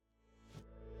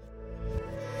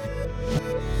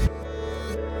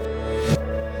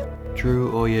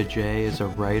Drew Oya-J is a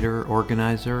writer,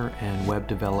 organizer, and web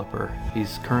developer.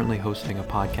 He's currently hosting a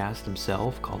podcast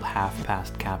himself called Half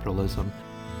Past Capitalism,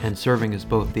 and serving as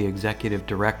both the executive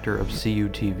director of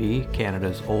CUTV,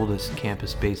 Canada's oldest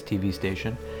campus-based TV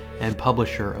station, and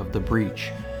publisher of The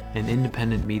Breach, an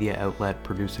independent media outlet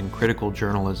producing critical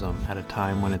journalism at a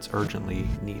time when it's urgently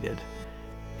needed.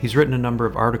 He's written a number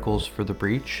of articles for The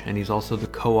Breach, and he's also the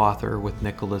co-author with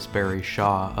Nicholas Barry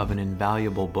Shaw of an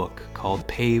invaluable book called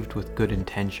Paved with Good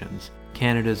Intentions,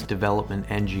 Canada's Development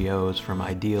NGOs from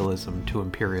Idealism to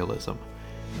Imperialism.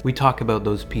 We talk about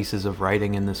those pieces of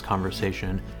writing in this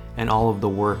conversation and all of the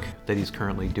work that he's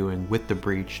currently doing with The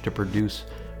Breach to produce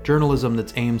journalism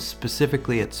that's aimed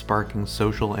specifically at sparking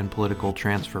social and political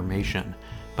transformation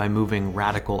by moving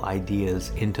radical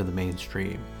ideas into the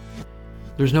mainstream.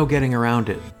 There's no getting around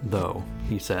it, though,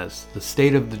 he says. The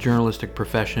state of the journalistic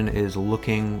profession is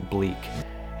looking bleak.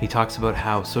 He talks about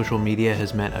how social media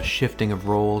has meant a shifting of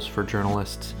roles for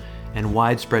journalists and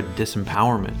widespread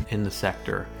disempowerment in the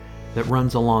sector that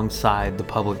runs alongside the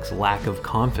public's lack of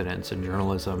confidence in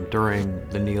journalism during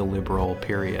the neoliberal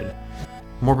period.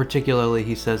 More particularly,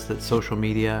 he says that social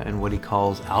media and what he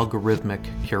calls algorithmic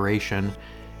curation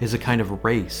is a kind of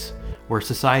race where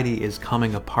society is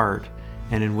coming apart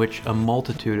and in which a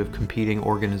multitude of competing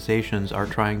organizations are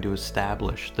trying to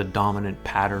establish the dominant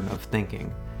pattern of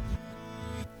thinking.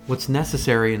 What's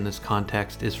necessary in this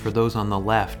context is for those on the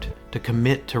left to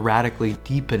commit to radically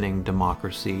deepening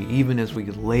democracy, even as we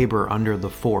labor under the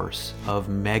force of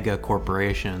mega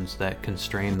corporations that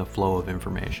constrain the flow of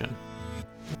information.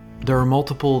 There are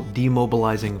multiple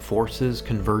demobilizing forces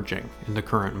converging in the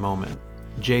current moment.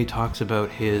 Jay talks about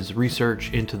his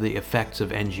research into the effects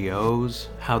of NGOs,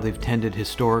 how they've tended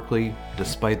historically,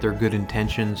 despite their good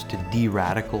intentions, to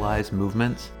de-radicalize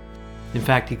movements. In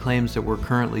fact, he claims that we're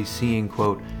currently seeing,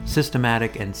 quote,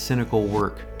 systematic and cynical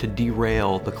work to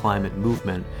derail the climate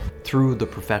movement through the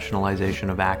professionalization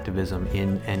of activism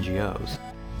in NGOs.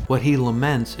 What he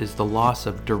laments is the loss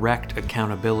of direct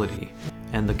accountability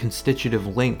and the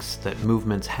constitutive links that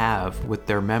movements have with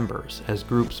their members as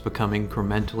groups become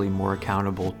incrementally more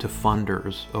accountable to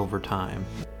funders over time.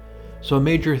 So a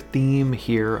major theme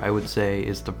here, I would say,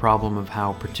 is the problem of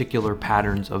how particular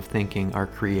patterns of thinking are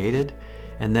created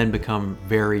and then become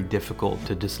very difficult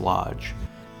to dislodge.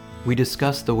 We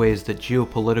discuss the ways that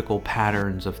geopolitical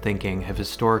patterns of thinking have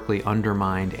historically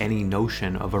undermined any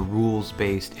notion of a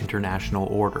rules-based international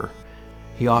order.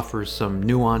 He offers some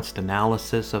nuanced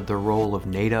analysis of the role of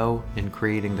NATO in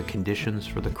creating the conditions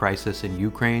for the crisis in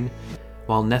Ukraine,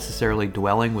 while necessarily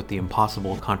dwelling with the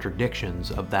impossible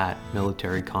contradictions of that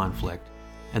military conflict,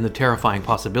 and the terrifying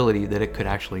possibility that it could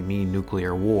actually mean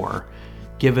nuclear war,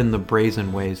 given the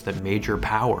brazen ways that major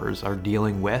powers are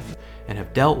dealing with and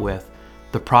have dealt with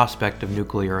the prospect of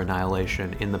nuclear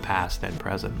annihilation in the past and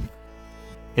present.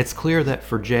 It's clear that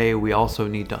for Jay, we also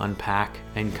need to unpack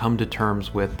and come to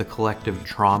terms with the collective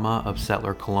trauma of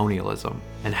settler colonialism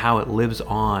and how it lives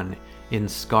on in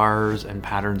scars and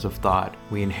patterns of thought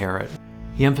we inherit.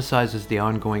 He emphasizes the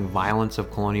ongoing violence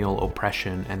of colonial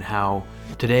oppression and how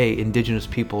today Indigenous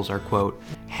peoples are, quote,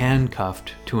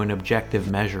 handcuffed to an objective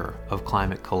measure of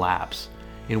climate collapse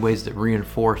in ways that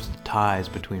reinforce the ties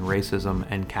between racism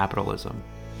and capitalism.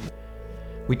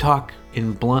 We talk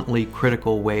in bluntly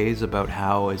critical ways about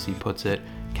how, as he puts it,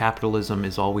 capitalism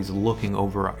is always looking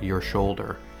over your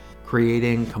shoulder,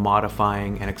 creating,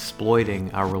 commodifying, and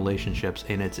exploiting our relationships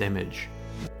in its image.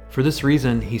 For this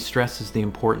reason, he stresses the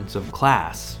importance of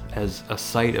class as a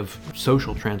site of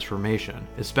social transformation,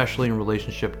 especially in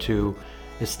relationship to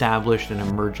established and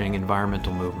emerging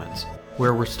environmental movements,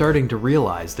 where we're starting to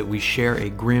realize that we share a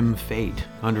grim fate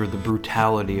under the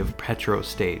brutality of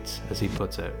petrostates, as he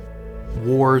puts it.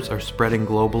 Wars are spreading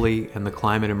globally and the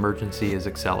climate emergency is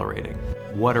accelerating.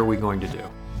 What are we going to do?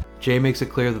 Jay makes it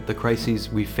clear that the crises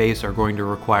we face are going to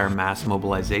require mass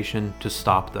mobilization to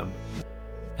stop them,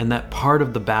 and that part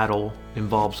of the battle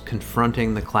involves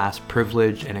confronting the class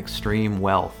privilege and extreme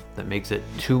wealth that makes it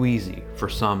too easy for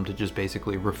some to just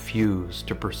basically refuse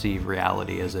to perceive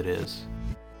reality as it is.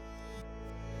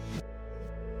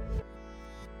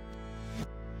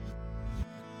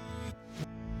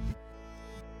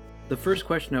 The first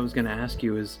question I was going to ask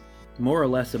you is more or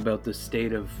less about the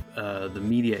state of the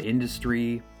media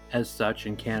industry as such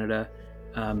in Canada.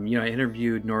 I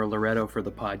interviewed Nora Loretto for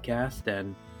the podcast,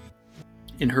 and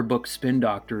in her book Spin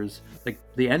Doctors, like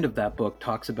the end of that book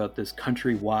talks about this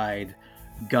countrywide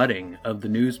gutting of the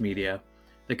news media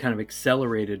that kind of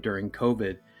accelerated during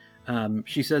COVID.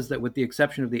 She says that with the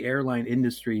exception of the airline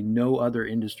industry, no other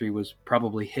industry was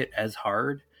probably hit as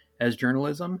hard as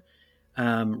journalism,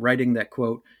 writing that,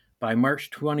 quote, By March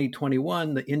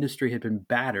 2021, the industry had been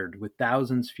battered, with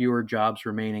thousands fewer jobs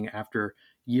remaining after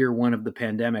year one of the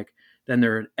pandemic than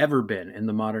there had ever been in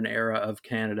the modern era of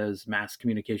Canada's mass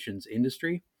communications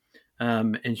industry.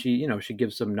 And she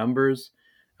gives some numbers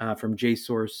from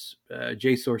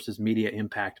JSource's media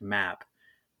impact map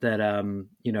that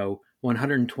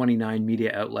 129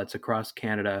 media outlets across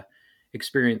Canada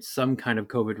experienced some kind of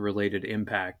COVID related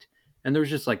impact, and there was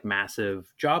just like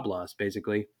massive job loss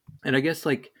basically. And I guess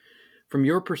like from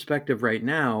your perspective right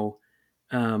now,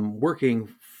 working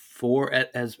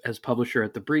as publisher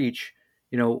at the Breach,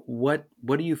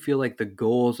 what do you feel like the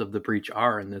goals of the Breach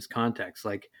are in this context?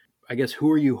 Like, I guess,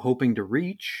 who are you hoping to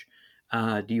reach?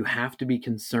 Do you have to be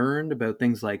concerned about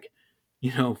things like,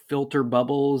 filter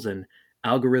bubbles and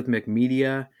algorithmic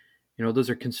media? Those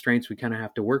are constraints we kind of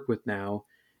have to work with now.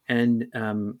 And,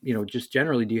 just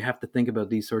generally, do you have to think about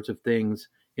these sorts of things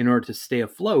in order to stay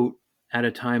afloat at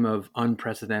a time of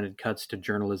unprecedented cuts to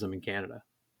journalism in Canada?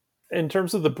 In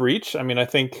terms of the Breach, I mean, I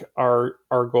think our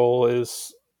goal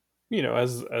is,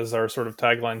 as our sort of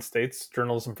tagline states,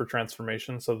 journalism for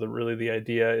transformation. So the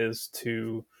idea is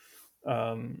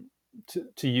um,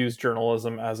 to use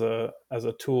journalism as a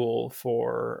tool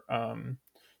for, I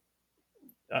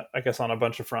guess, on a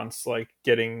bunch of fronts, like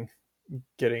getting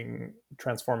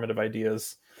transformative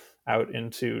ideas out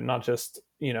into not just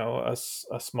a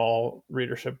small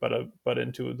readership, but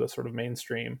into the sort of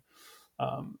mainstream.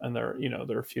 And there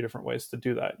are a few different ways to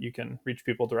do that. You can reach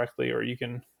people directly, or you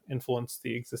can influence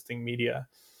the existing media.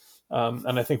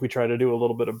 And I think we try to do a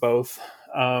little bit of both.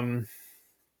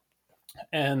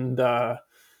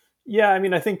 Yeah, I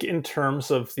mean, I think in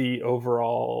terms of the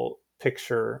overall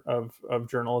picture of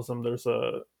journalism, there's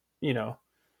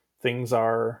things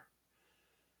are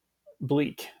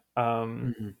bleak.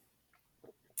 Mm-hmm.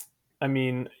 I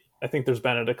mean, I think there's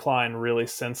been a decline really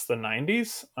since the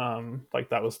 90s. Like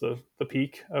that was the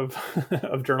peak of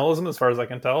of journalism, as far as I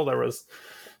can tell.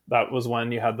 That was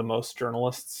when you had the most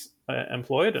journalists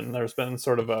employed, and there's been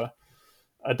sort of a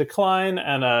decline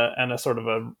and a sort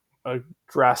of a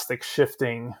drastic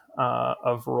shifting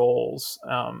of roles,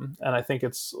 and I think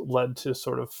it's led to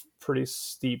sort of pretty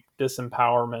steep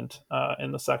disempowerment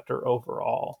in the sector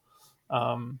overall.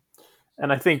 And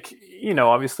I think,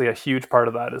 obviously a huge part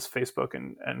of that is Facebook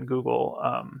and Google,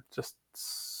 just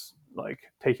like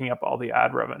taking up all the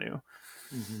ad revenue.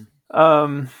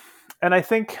 Mm-hmm. And I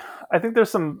think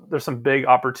there's some big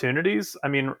opportunities. I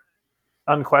mean,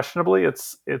 unquestionably,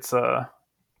 it's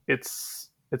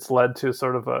led to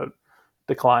sort of a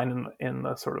decline in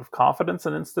the sort of confidence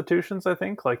in institutions. I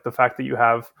think, like the fact that you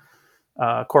have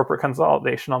corporate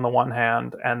consolidation on the one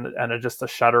hand, and just a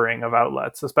shuttering of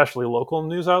outlets, especially local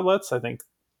news outlets, I think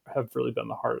have really been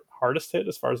the hardest hit,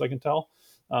 as far as I can tell.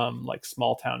 Like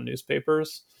small town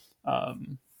newspapers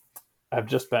have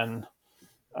just been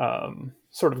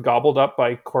sort of gobbled up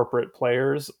by corporate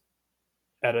players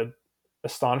at an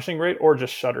astonishing rate, or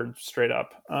just shuttered straight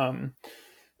up. And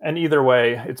either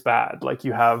way, it's bad. Like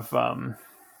you have,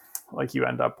 like you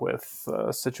end up with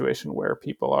a situation where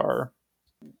people are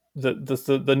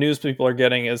the news people are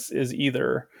getting is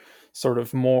either sort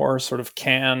of more sort of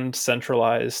canned,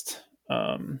 centralized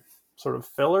sort of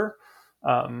filler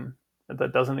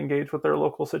that doesn't engage with their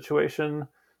local situation,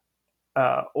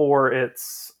 or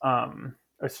it's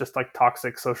just like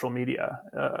toxic social media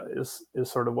is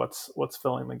sort of what's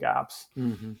filling the gaps.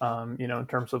 Mm-hmm. In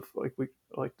terms of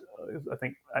I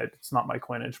think it's not my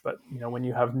coinage, but when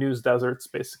you have news deserts,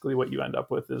 basically what you end up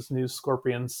with is news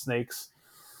scorpions, snakes,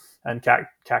 and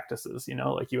cactuses.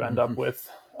 Like you end up with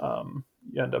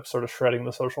sort of shredding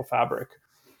the social fabric.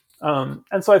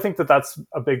 And so I think that that's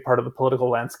a big part of the political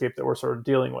landscape that we're sort of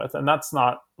dealing with, and that's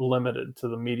not limited to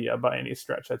the media by any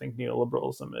stretch. I think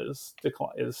neoliberalism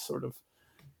is sort of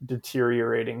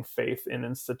deteriorating faith in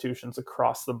institutions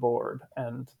across the board,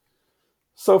 and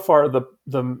so far the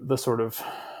sort of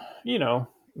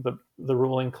the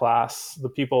ruling class, the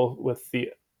people with the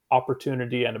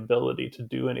opportunity and ability to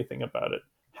do anything about it,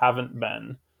 haven't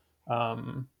been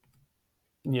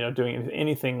doing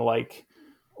anything like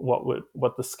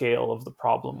what the scale of the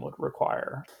problem would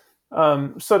require.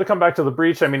 So to come back to the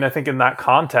Breach, I mean, I think in that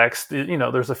context,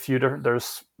 there's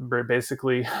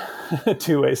basically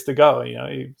two ways to go.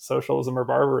 Socialism or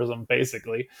barbarism,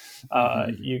 basically.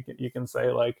 You can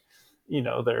say, like,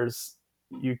 there's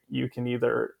you can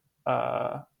either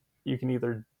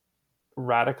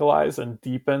radicalize and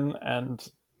deepen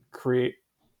and create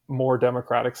more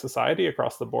democratic society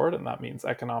across the board, and that means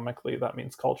economically, that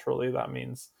means culturally, that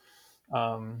means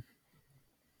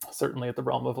certainly at the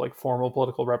realm of like formal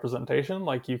political representation.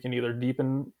 Like you can either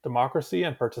deepen democracy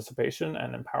and participation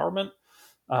and empowerment,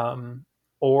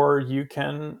 or you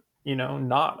can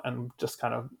not, and just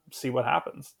kind of see what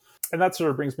happens. And that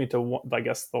sort of brings me to, I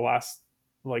guess, the last,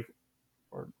 like,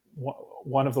 or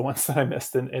one of the ones that I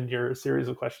missed in your series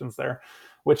of questions there,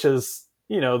 which is,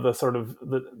 the sort of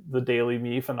the daily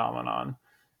me phenomenon.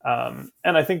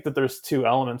 And I think that there's two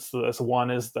elements to this.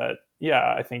 One is that,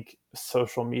 yeah, I think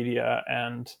social media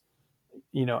and,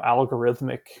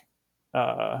 algorithmic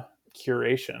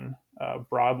curation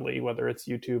broadly, whether it's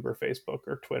YouTube or Facebook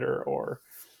or Twitter or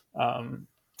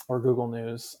Google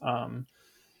News,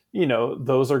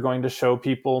 those are going to show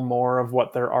people more of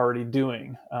what they're already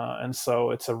doing. And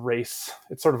so it's a race.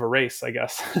 It's sort of a race, I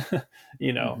guess,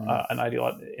 an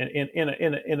ideology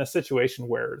in a situation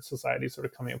where society is sort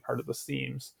of coming apart at the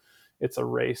seams. It's a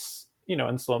race,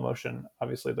 in slow motion.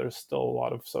 Obviously, there's still a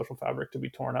lot of social fabric to be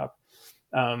torn up.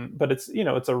 But it's,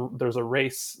 there's a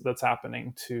race that's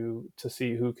happening to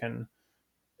see who can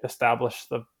establish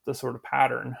the sort of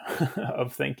pattern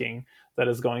of thinking that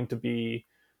is going to be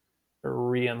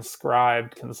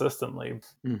reinscribed consistently.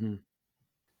 Mm-hmm.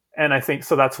 And I think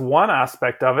so that's one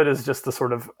aspect of it, is just the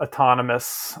sort of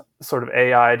autonomous sort of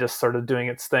AI just sort of doing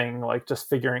its thing, like just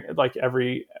figuring, like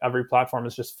every platform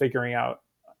is just figuring out,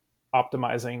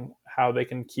 optimizing how they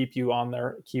can keep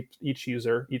each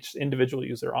individual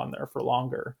user on there for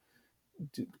longer,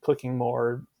 clicking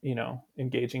more,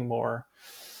 engaging more,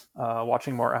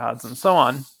 watching more ads, and so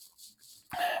on.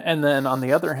 And then on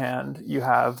the other hand, you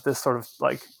have this sort of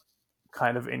like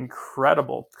kind of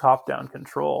incredible top-down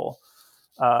control,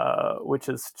 which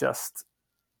is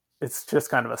it's just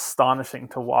kind of astonishing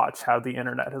to watch how the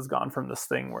internet has gone from this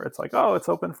thing where it's like, oh, it's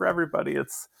open for everybody.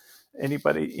 It's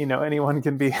anybody, anyone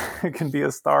can be can be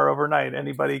a star overnight.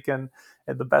 Anybody can,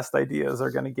 and the best ideas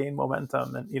are going to gain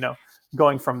momentum. And,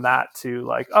 going from that to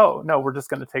like, oh no, we're just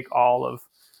going to take all of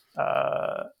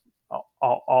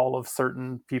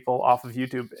certain people off of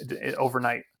YouTube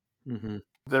overnight. Mm-hmm.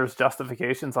 There's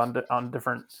justifications on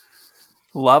different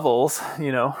levels.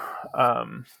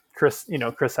 Chris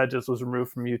Hedges was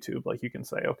removed from YouTube. Like, you can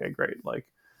say, okay, great. Like,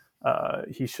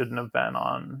 he shouldn't have been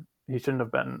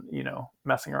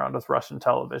messing around with Russian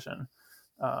television.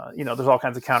 There's all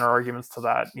kinds of counter arguments to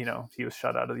that. He was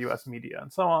shut out of the US media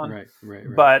and so on.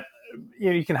 Right. But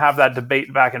you can have that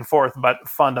debate back and forth, but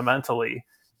fundamentally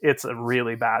it's a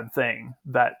really bad thing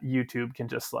that YouTube can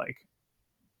just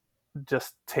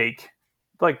take,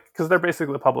 because they're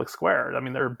basically the public square. I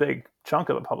mean, they're a big chunk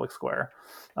of the public square.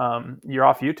 You're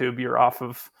off YouTube, you're off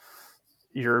of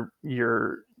you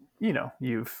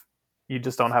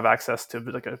just don't have access to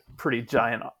like a pretty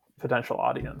giant potential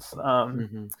audience.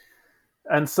 Mm-hmm.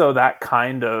 And so that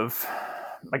kind of,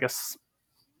 I guess,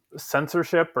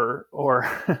 censorship or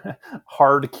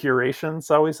hard curation,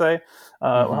 so we say,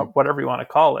 whatever you want to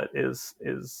call it, is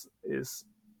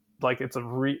like,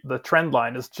 the trend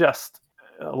line is just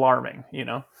alarming,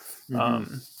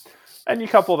 Mm-hmm. And you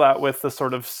couple that with the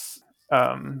sort of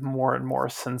more and more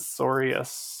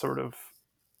censorious sort of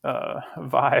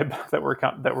vibe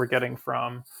that we're getting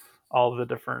from all the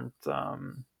different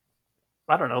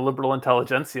liberal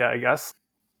intelligentsia, I guess.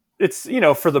 It's,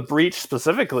 for the breach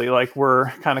specifically, like, we're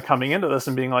kind of coming into this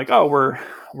and being like, oh, we're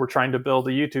trying to build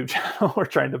a YouTube channel, we're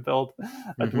trying to build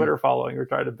a Twitter following, we're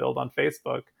trying to build on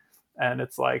Facebook, and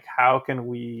it's like, how can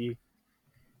we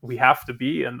have to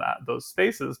be in those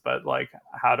spaces, but like,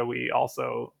 how do we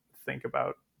also think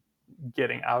about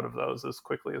getting out of those as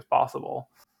quickly as possible?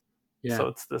 Yeah. So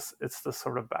it's this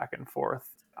sort of back and forth.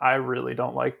 I really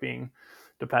don't like being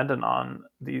dependent on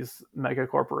these mega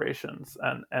corporations,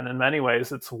 and in many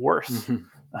ways it's worse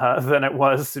than it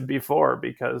was before,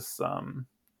 because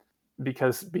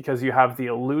you have the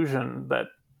illusion that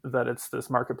it's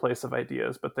this marketplace of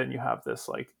ideas, but then you have this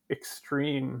like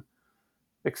extremely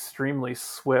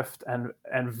swift and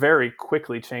very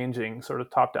quickly changing sort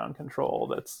of top-down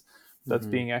control that's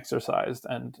being exercised.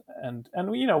 And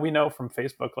we know from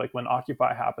Facebook, like, when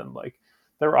Occupy happened, like,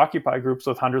 there were Occupy groups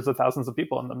with hundreds of thousands of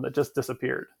people in them that just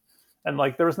disappeared. And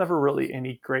like, there was never really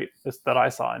any great, that I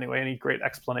saw anyway, any great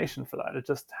explanation for that. It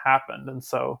just happened. And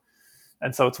so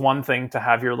it's one thing to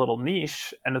have your little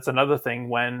niche, and it's another thing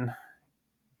when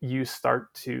you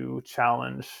start to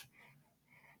challenge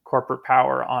corporate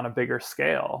power on a bigger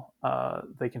scale.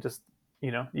 They can just,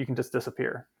 you can just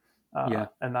disappear.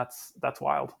 And that's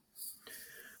wild.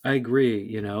 I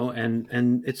agree,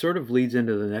 and it sort of leads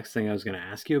into the next thing I was going to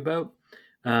ask you about.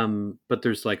 But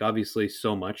there's like obviously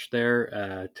so much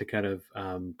there to kind of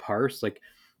parse. Like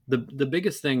the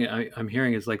biggest thing I'm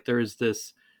hearing is like there's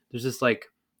this like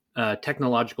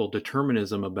technological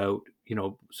determinism about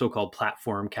so-called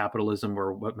platform capitalism,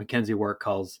 or what McKenzie Wark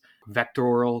calls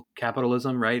vectoral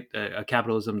capitalism, right? A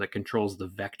capitalism that controls the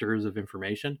vectors of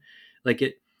information. Like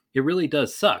it really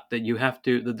does suck that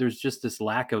that there's just this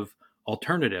lack of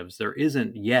alternatives. There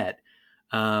isn't yet,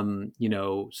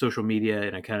 social media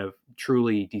in a kind of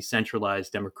truly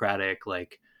decentralized, democratic,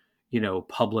 like,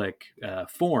 public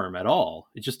form at all.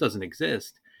 It just doesn't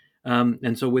exist.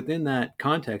 And so within that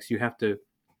context, you have to,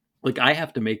 like, I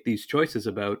have to make these choices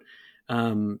about,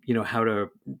 how to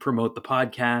promote the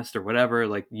podcast or whatever,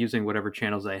 like using whatever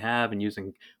channels I have and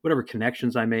using whatever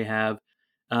connections I may have.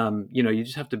 You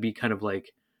just have to be kind of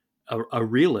like a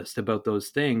realist about those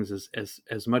things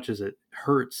as much as it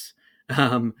hurts.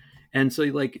 And so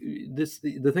like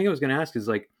the thing I was going to ask is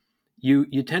like,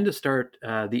 you tend to start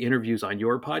the interviews on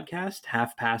your podcast,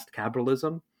 Half Past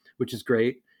Capitalism, which is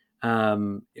great.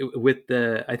 With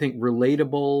the, I think,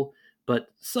 relatable but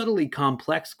subtly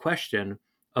complex question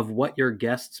of what your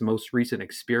guest's most recent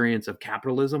experience of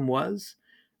capitalism was.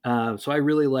 So I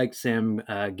really liked Sam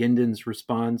Ginden's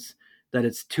response that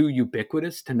it's too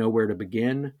ubiquitous to know where to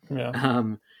begin. Yeah.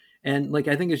 And like,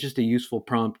 I think it's just a useful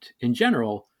prompt in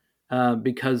general,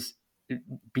 because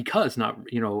not,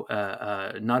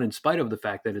 not in spite of the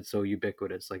fact that it's so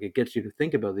ubiquitous, like it gets you to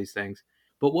think about these things.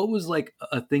 But what was like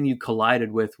a thing you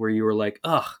collided with where you were like,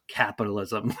 ugh,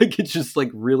 capitalism? Like it just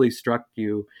like really struck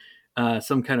you,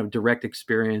 some kind of direct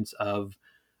experience of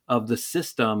the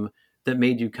system that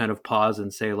made you kind of pause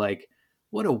and say like,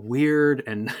 what a weird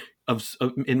and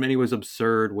in many ways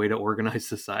absurd way to organize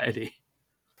society.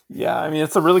 Yeah, I mean,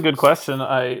 it's a really good question.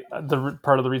 The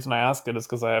part of the reason I ask it is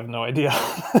because I have no idea.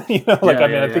 I think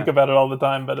about it all the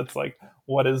time, but it's like,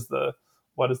 what is the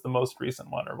most recent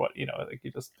one, or what, like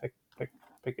you just pick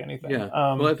anything.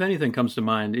 Yeah. Well, if anything comes to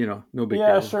mind, no big deal.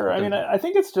 Yeah, sure. I mean, I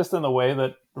think it's just in the way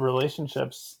that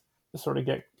relationships sort of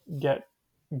get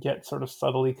sort of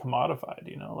subtly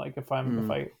commodified. Like if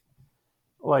I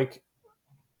like,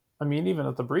 I mean, even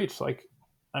at the breach, like,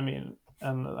 I mean.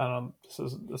 And I don't.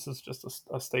 This is just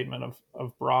a statement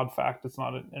of broad fact. It's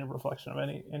not a reflection of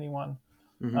anyone,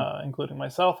 including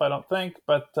myself, I don't think.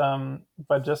 But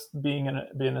just being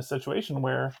in a situation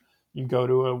where you go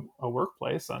to a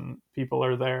workplace and people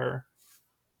are there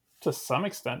to some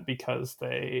extent because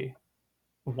they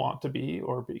want to be,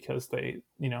 or because they,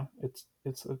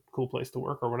 it's a cool place to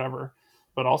work or whatever,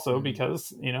 but also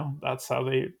because that's how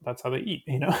they eat,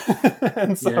 and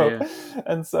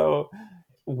so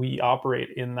we operate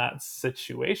in that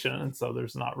situation, and so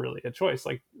there's not really a choice.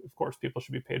 Like, of course people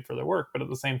should be paid for their work, but at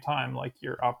the same time, like,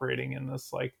 you're operating in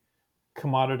this like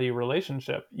commodity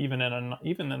relationship, even in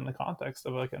the context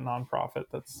of like a nonprofit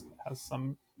has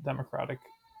some democratic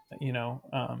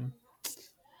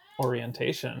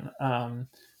orientation.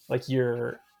 Like,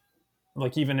 you're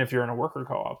like, even if you're in a worker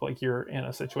co-op, like, you're in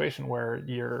a situation where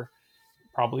you're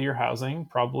probably your housing,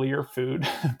 probably your food,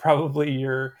 probably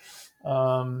your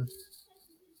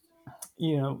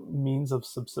means of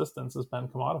subsistence has been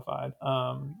commodified,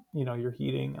 your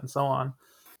heating and so on.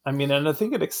 I mean, and I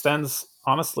think it extends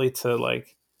honestly to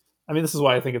like, I mean, this is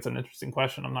why I think it's an interesting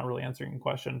question. I'm not really answering the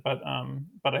question, but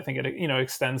I think it,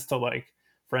 extends to like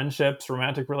friendships,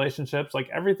 romantic relationships, like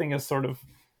everything is sort of,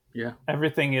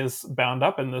 everything is bound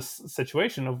up in this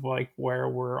situation of like, where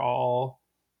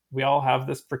we all have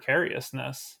this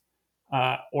precariousness,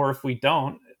 or if we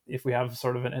have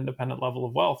sort of an independent level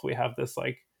of wealth, we have this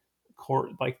like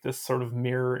this sort of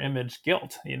mirror image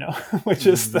guilt, which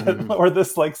is that, or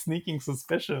this like sneaking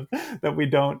suspicion that we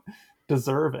don't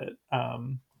deserve it.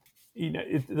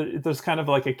 There's kind of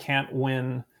like a can't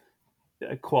win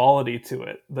quality to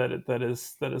it that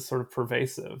is sort of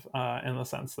pervasive, in the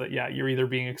sense that, yeah, you're either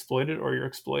being exploited or you're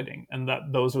exploiting, and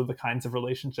that those are the kinds of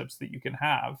relationships that you can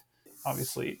have.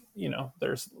 Obviously,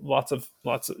 there's lots of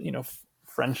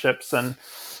friendships and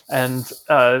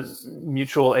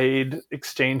mutual aid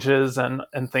exchanges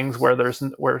and things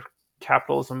where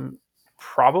capitalism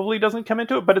probably doesn't come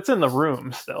into it, but it's in the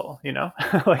room still,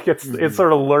 like it's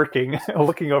sort of lurking,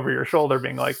 looking over your shoulder,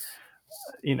 being like,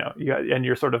 and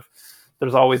you're sort of,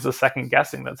 there's always a second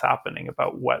guessing that's happening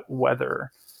about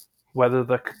whether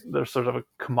there's sort of a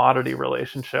commodity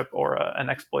relationship or an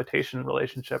exploitation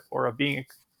relationship, or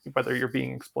whether you're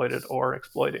being exploited or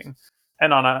exploiting.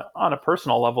 And on a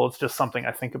personal level, it's just something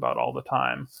I think about all the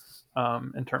time,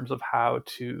 in terms of how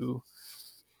to,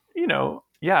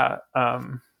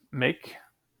 make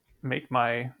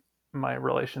my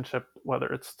relationship, whether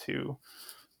it's to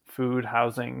food,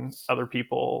 housing, other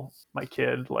people, my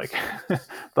kid, like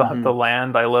the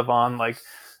land I live on, like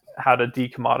how to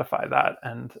decommodify that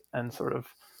and sort of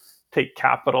take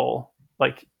capital,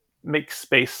 like make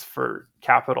space for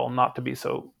capital not to be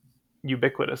so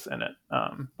ubiquitous in it.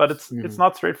 But it's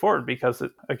not straightforward, because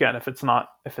if it's not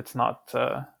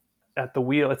at the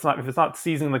wheel. It's not, if it's not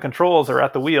seizing the controls or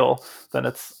at the wheel, then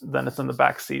it's in the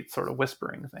back seat, sort of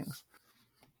whispering things.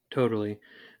 Totally.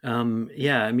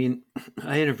 Yeah, I mean,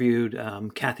 I interviewed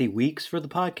Kathy Weeks for the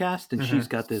podcast, and she's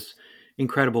got this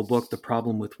incredible book, The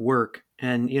Problem with Work.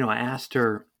 And, I asked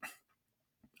her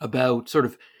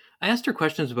I asked her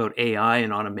questions about AI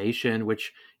and automation,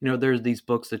 which, there's these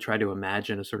books that try to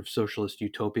imagine a sort of socialist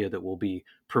utopia that will be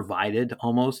provided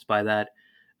almost by that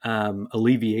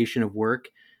alleviation of work.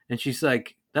 And she's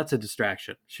like, that's a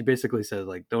distraction. She basically says,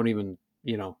 like, don't even,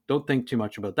 don't think too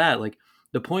much about that. Like,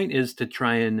 the point is to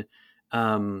try and,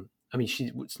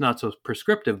 it's not so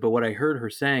prescriptive, but what I heard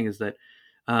her saying is that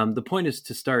the point is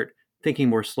to start thinking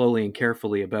more slowly and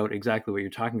carefully about exactly what you're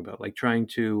talking about, like trying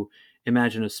to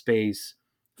imagine a space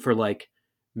for like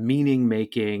meaning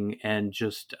making and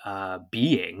just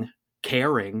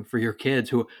caring for your kids,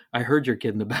 who I heard your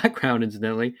kid in the background,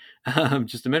 incidentally,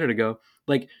 just a minute ago,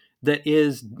 like that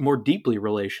is more deeply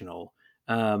relational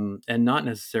and not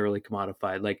necessarily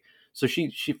commodified. Like, so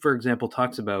she, for example,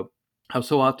 talks about how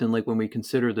so often, like when we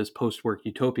consider this post-work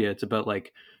utopia, it's about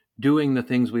like doing the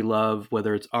things we love,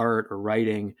 whether it's art or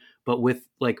writing, but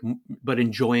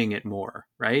enjoying it more,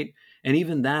 right? And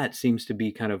even that seems to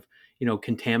be kind of,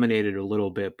 contaminated a little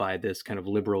bit by this kind of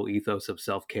liberal ethos of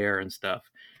self-care and stuff.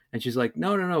 And she's like,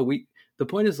 no, the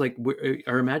point is like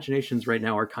our imaginations right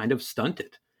now are kind of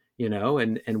stunted,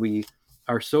 and we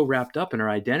are so wrapped up in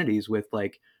our identities with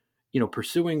like,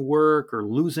 pursuing work or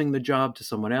losing the job to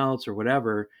someone else or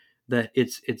whatever, that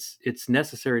it's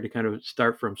necessary to kind of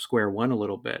start from square one a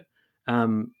little bit.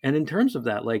 And in terms of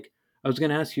that, like, I was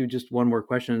going to ask you just one more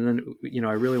question, and then,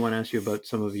 I really want to ask you about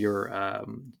some of your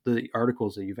the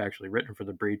articles that you've actually written for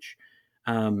The Breach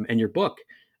and your book.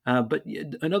 But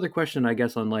another question, I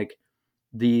guess, on like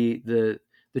the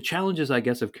challenges, I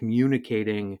guess, of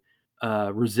communicating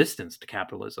resistance to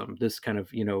capitalism, this kind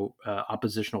of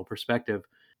oppositional perspective.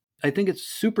 I think it's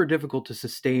super difficult to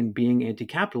sustain being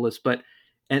anti-capitalist, but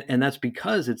and that's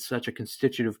because it's such a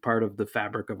constitutive part of the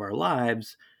fabric of our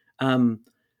lives.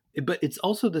 But it's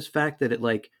also this fact that it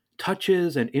like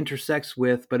touches and intersects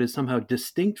with, but is somehow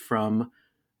distinct from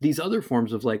these other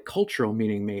forms of like cultural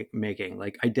meaning making,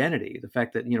 like identity, the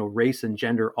fact that, race and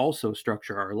gender also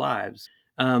structure our lives.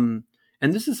 And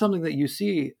this is something that you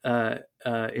see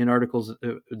in articles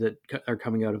that are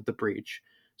coming out of The Breach.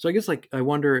 So I guess like I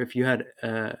wonder if you had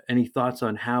any thoughts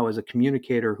on how, as a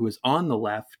communicator who is on the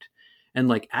left and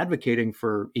like advocating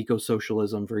for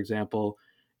eco-socialism, for example,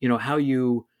 how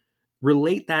you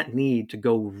relate that need to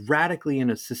go radically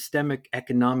in a systemic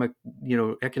economically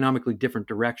different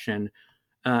direction,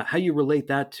 how you relate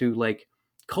that to like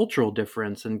cultural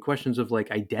difference and questions of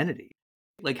like identity.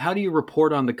 Like, how do you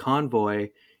report on the convoy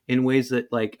in ways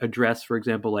that like address, for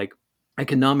example, like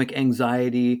economic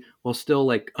anxiety, while still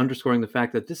like underscoring the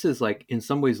fact that this is like in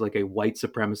some ways like a white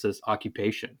supremacist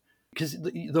occupation? Because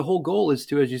the whole goal is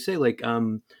to, as you say, like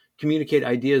communicate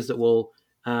ideas that will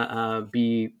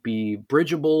be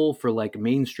bridgeable for like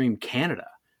mainstream Canada,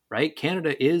 right?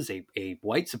 Canada is a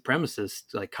white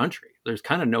supremacist like country. There's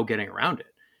kind of no getting around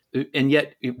it. And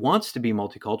yet it wants to be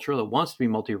multicultural. It wants to be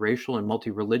multiracial and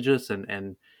multi-religious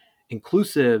and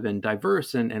inclusive and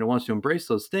diverse. And it wants to embrace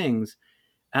those things.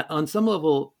 On some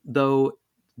level, though,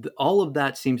 all of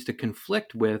that seems to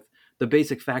conflict with the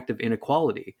basic fact of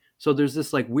inequality. So there's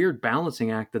this like weird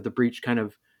balancing act that The Breach kind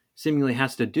of seemingly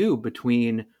has to do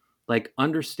between like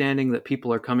understanding that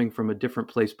people are coming from a different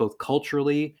place, both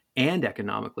culturally and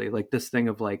economically, like this thing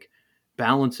of like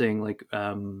balancing like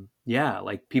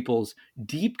like people's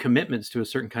deep commitments to a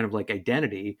certain kind of like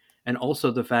identity, and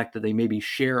also the fact that they maybe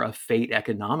share a fate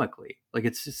economically. Like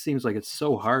it just seems like it's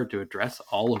so hard to address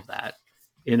all of that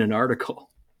in an article.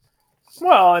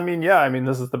 Well,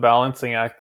 this is the balancing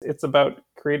act. It's about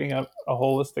creating a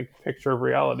holistic picture of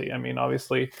reality. I mean,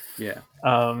 obviously,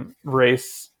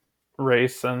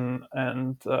 race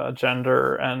and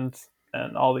gender and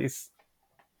all these,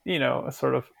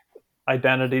 sort of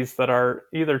identities that are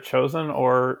either chosen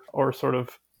or sort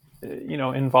of,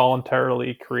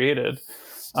 involuntarily created.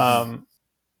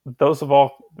 Those have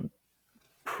all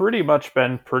pretty much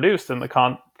been produced in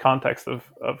the context of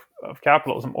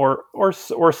capitalism or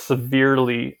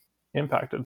severely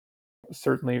impacted.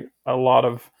 Certainly a lot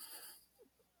of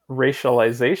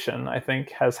racialization, I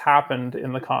think, has happened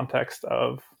in the context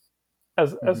of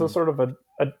as a sort of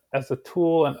as a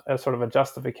tool and as sort of a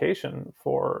justification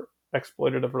for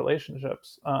exploitative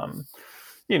relationships.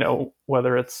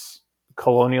 Whether it's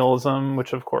colonialism,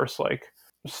 which of course like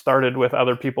started with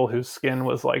other people whose skin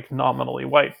was like nominally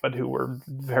white, but who were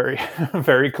very,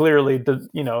 very clearly,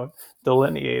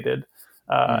 delineated.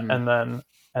 And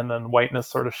then whiteness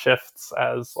sort of shifts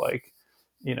as like,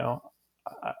 you know,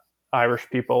 Irish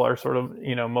people are sort of,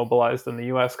 mobilized in the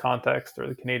US context or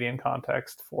the Canadian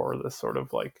context for this sort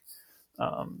of like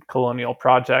colonial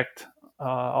project,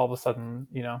 all of a sudden,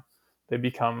 they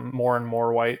become more and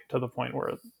more white to the point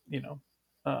where,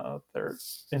 they're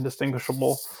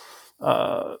indistinguishable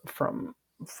from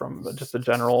just a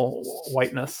general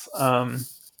whiteness.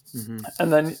 Mm-hmm.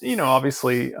 And then,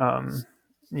 obviously,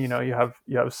 you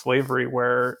have slavery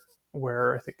where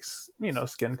I think,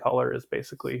 skin color is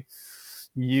basically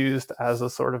used as a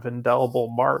sort of indelible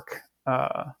mark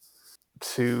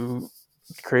to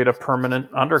create a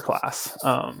permanent underclass.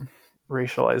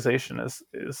 Racialization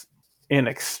is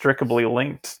inextricably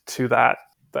linked to that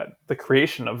the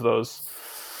creation of those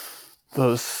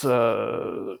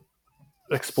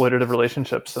exploitative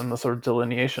relationships and the sort of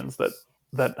delineations that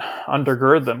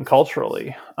undergird them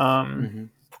culturally. Mm-hmm.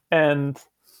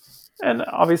 And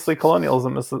obviously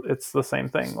colonialism it's the same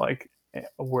thing. Like,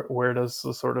 where does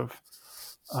the sort of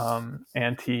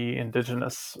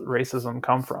anti-indigenous racism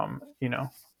come from?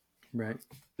 Right.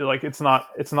 Like, it's not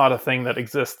a thing that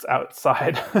exists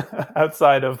outside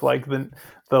outside of like the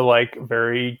like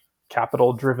very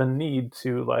capital driven need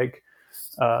to like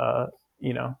uh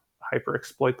hyper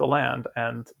exploit the land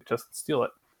and just steal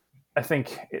it. I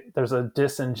think there's a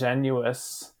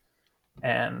disingenuous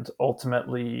and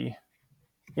ultimately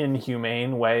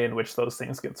inhumane way in which those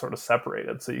things get sort of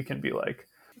separated. So you can be like,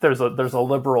 there's a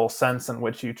liberal sense in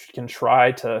which you can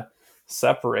try to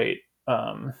separate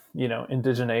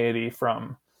indigeneity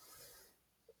from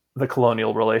the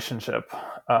colonial relationship,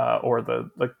 or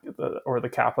the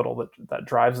capital that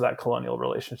drives that colonial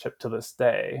relationship to this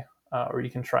day, or you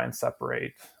can try and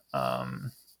separate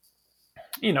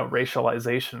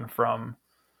racialization from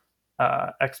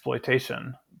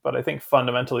exploitation. But I think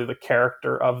fundamentally the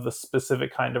character of the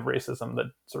specific kind of racism that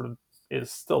sort of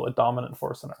is still a dominant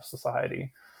force in our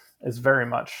society is very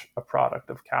much a product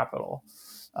of capital.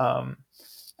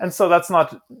 And so that's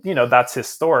not, that's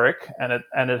historic, and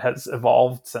it has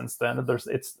evolved since then.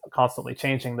 It's constantly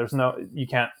changing. You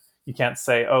can't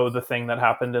say, oh, the thing that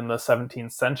happened in the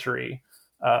 17th century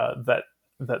that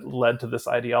led to this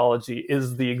ideology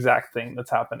is the exact thing that's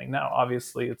happening now.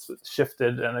 Obviously, it's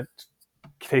shifted and it's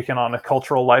taken on a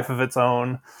cultural life of its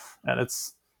own, and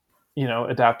it's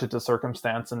adapted to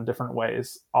circumstance in different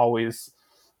ways. Always,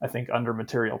 I think, under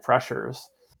material pressures.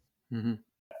 Mm-hmm.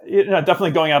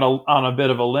 Definitely going out on a bit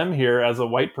of a limb here as a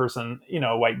white person,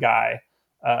 a white guy,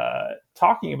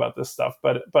 talking about this stuff,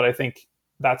 but I think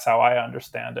that's how I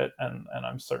understand it, and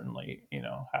I'm certainly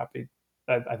happy.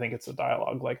 I think it's a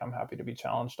dialogue. Like, I'm happy to be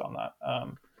challenged on that,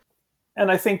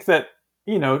 and I think that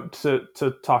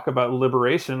to talk about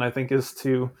liberation, I think is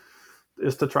to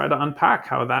try to unpack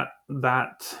how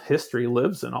that history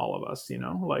lives in all of us.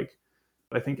 Like,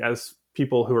 I think as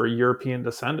people who are European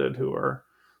descended who are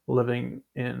living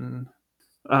in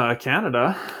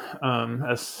Canada,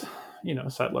 as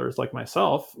settlers like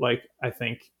myself, like, I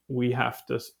think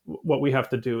what we have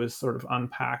to do is sort of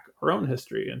unpack our own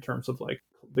history in terms of like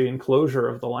the enclosure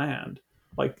of the land.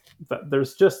 Like, that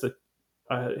there's just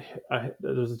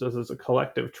there's a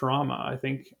collective trauma, I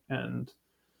think, and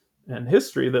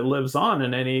history that lives on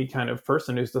in any kind of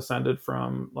person who's descended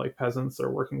from like peasants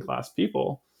or working class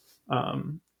people,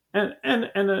 and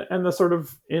the sort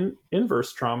of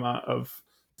inverse trauma of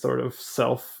sort of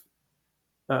self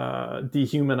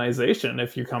dehumanization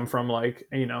if you come from like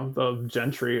the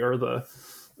gentry or the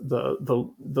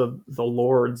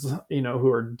lords who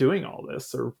are doing all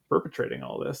this or perpetrating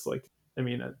all this. Like, I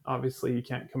mean, obviously you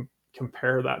can't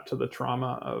compare that to the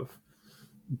trauma of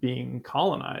being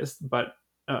colonized, but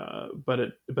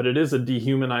it is a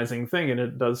dehumanizing thing, and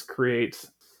it does create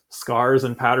scars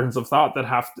and patterns of thought that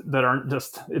aren't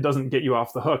just, it doesn't get you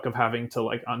off the hook of having to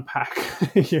like unpack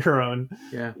your own,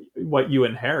 Yeah. what you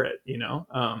inherit,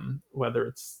 whether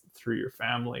it's through your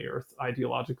family or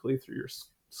ideologically through your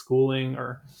schooling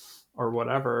or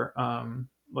whatever.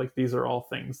 Like, these are all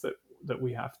things that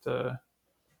we have to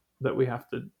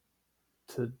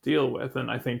deal with.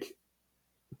 And I think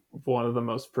one of the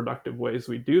most productive ways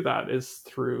we do that is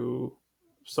through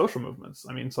social movements.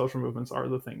 I mean, social movements are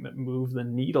the thing that move the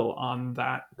needle on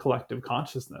that collective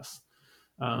consciousness,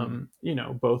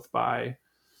 both by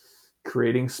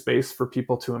creating space for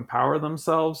people to empower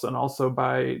themselves, and also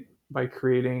by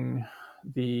creating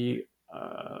the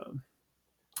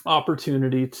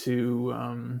opportunity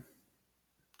to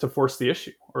force the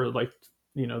issue, or like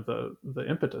the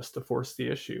impetus to force the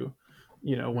issue,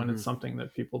 when it's something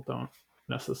that people don't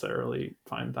necessarily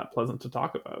find that pleasant to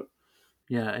talk about.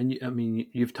 Yeah, and I mean,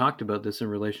 you've talked about this in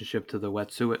relationship to the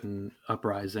Wet'suwet'en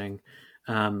uprising,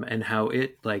 and how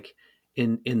it, like,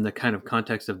 in the kind of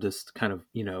context of this kind of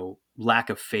lack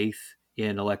of faith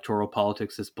in electoral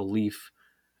politics, this belief,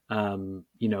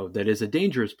 that is a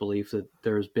dangerous belief that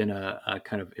there's been a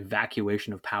kind of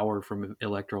evacuation of power from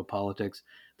electoral politics,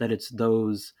 that it's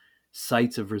those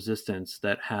sites of resistance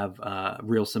that have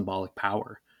real symbolic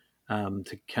power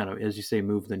to kind of, as you say,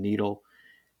 move the needle,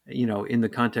 in the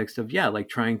context of, like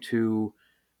trying to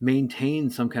maintain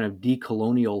some kind of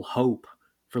decolonial hope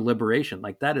for liberation.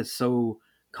 Like that is so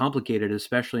complicated,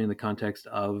 especially in the context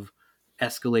of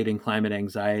escalating climate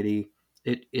anxiety.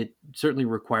 It certainly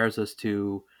requires us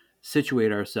to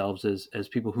situate ourselves as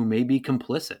people who may be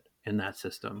complicit in that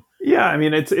system. Yeah, I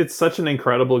mean, it's such an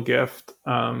incredible gift.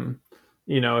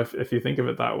 If you think of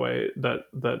it that way,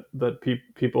 that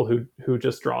people who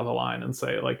just draw the line and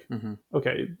say like,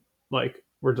 okay, like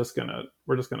we're just gonna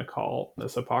call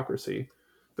this hypocrisy.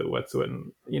 That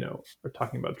Wet'suwet'en, are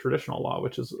talking about traditional law,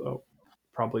 which is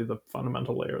probably the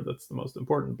fundamental layer that's the most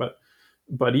important.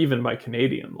 But even by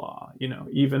Canadian law,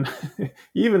 even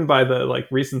even by the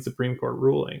like recent Supreme Court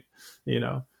ruling,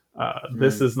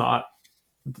 this is not.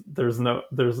 There's no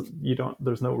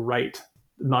right,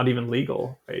 not even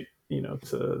legal right,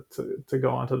 to go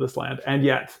onto this land, and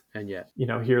yet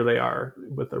here they are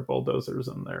with their bulldozers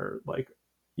and their like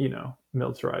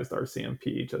militarized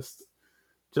RCMP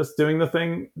just doing the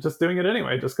thing, just doing it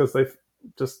anyway, just because they've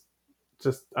just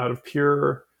out of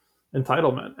pure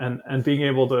entitlement, and being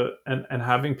able to and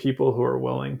having people who are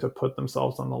willing to put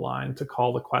themselves on the line to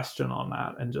call the question on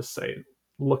that and just say,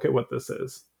 look at what this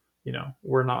is,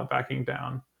 we're not backing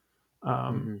down,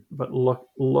 but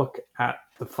look at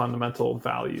the fundamental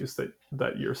values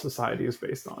that your society is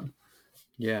based on.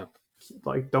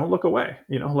 Like, don't look away,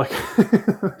 like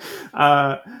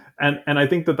and I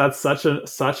think that's such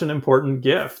an important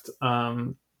gift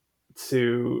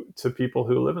to people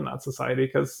who live in that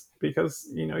society, because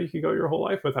you could go your whole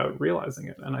life without realizing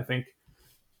it. And I think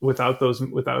without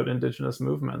Indigenous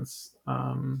movements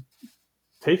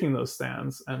taking those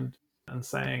stands and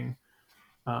saying,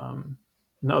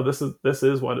 no, this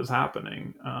is what is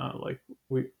happening, like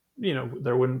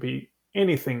there wouldn't be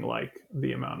anything like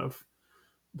the amount of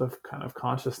the kind of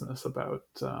consciousness about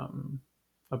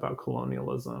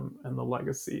colonialism and the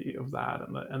legacy of that,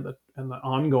 and the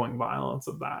ongoing violence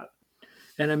of that.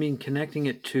 And I mean, connecting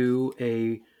it to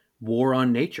a war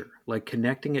on nature, like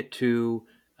connecting it to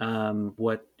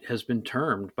what has been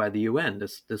termed by the UN,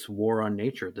 this war on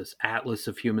nature, this atlas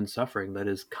of human suffering that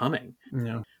is coming.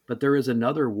 Yeah. But there is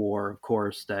another war, of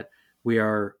course, that we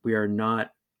are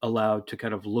not allowed to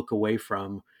kind of look away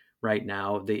from right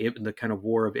now. The kind of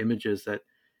war of images that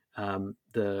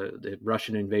the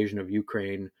Russian invasion of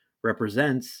Ukraine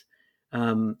represents.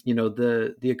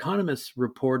 The Economist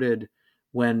reported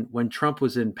when Trump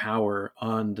was in power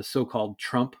on the so-called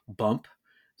Trump bump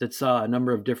that saw a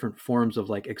number of different forms of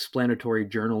like explanatory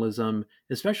journalism,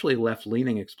 especially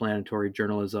left-leaning explanatory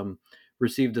journalism,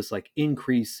 received this like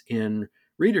increase in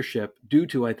readership due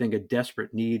to, I think, a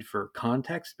desperate need for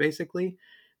context, basically.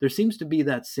 There seems to be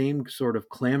that same sort of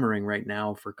clamoring right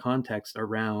now for context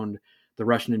around the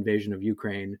Russian invasion of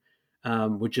Ukraine,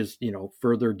 which is,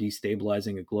 further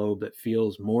destabilizing a globe that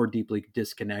feels more deeply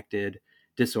disconnected,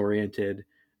 disoriented,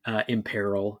 in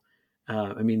peril.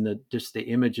 I mean, just the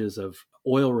images of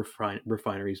oil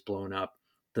refineries blown up,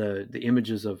 the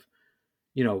images of,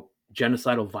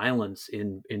 genocidal violence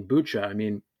in Bucha. I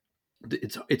mean,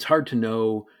 it's hard to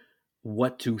know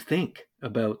what to think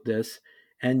about this.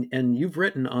 And you've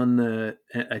written on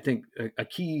I think a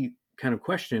key kind of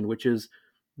question, which is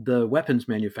the weapons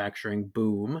manufacturing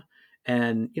boom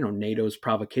and NATO's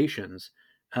provocations.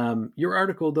 Your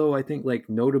article, though, I think like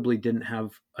notably didn't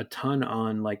have a ton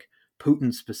on like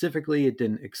Putin specifically. It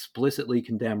didn't explicitly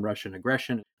condemn Russian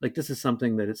aggression. Like this is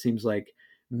something that it seems like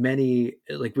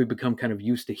we've become kind of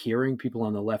used to hearing people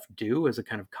on the left do as a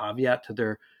kind of caveat to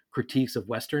their critiques of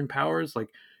Western powers. Like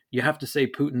you have to say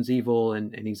Putin's evil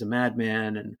and he's a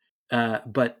madman, and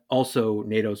but also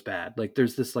NATO's bad. Like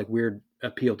there's this like weird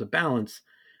appeal to balance.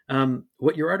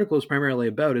 What your article is primarily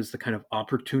about is the kind of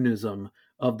opportunism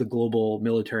of the global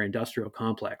military industrial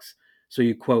complex. So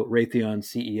you quote Raytheon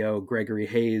CEO Gregory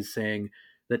Hayes saying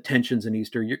that tensions in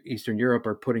Eastern Europe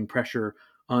are putting pressure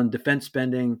on defense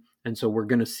spending, and so we're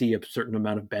going to see a certain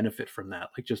amount of benefit from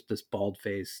that, like just this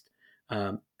bald-faced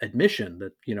admission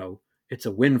that it's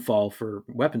a windfall for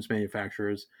weapons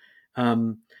manufacturers.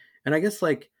 And I guess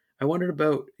like I wondered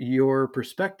about your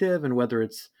perspective and whether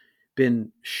it's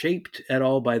been shaped at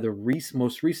all by the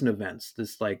most recent events.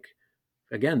 This like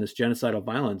again this genocidal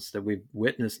violence that we've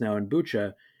witnessed now in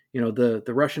Bucha. The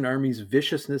Russian army's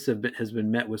viciousness has been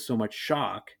met with so much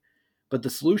shock, but the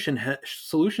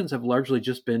solutions have largely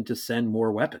just been to send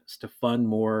more weapons, to fund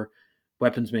more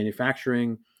weapons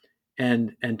manufacturing.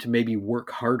 and to maybe work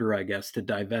harder, I guess, to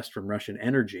divest from Russian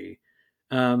energy.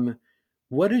 Um,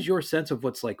 what is your sense of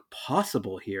what's like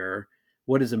possible here?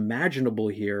 What is imaginable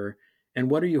here? And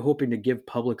what are you hoping to give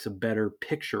publics a better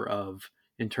picture of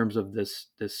in terms of this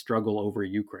struggle over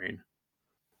Ukraine?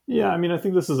 Yeah, I mean, I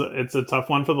think it's a tough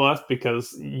one for the left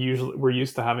because usually we're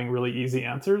used to having really easy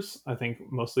answers. I think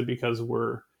mostly because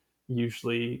we're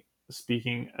usually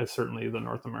speaking, as certainly the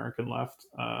North American left,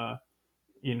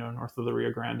 north of the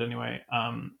Rio Grande anyway,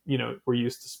 we're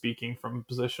used to speaking from a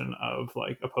position of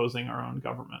like opposing our own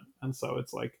government. And so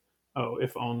it's like, oh,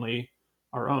 if only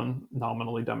our own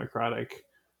nominally democratic,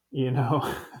 you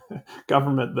know,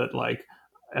 government that like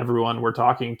everyone we're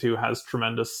talking to has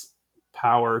tremendous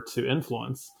power to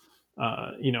influence.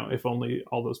 If only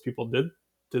all those people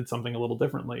did something a little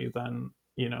differently, then,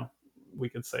 we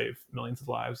could save millions of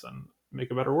lives and make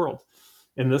a better world.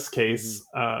 In this Mm-hmm. case,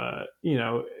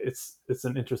 it's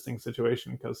an interesting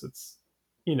situation because it's,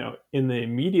 in the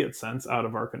immediate sense out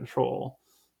of our control.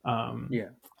 Um, Yeah.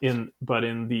 in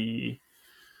the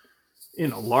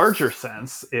in a larger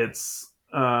sense, it's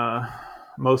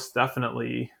most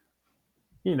definitely,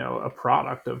 a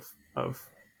product of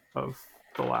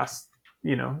the last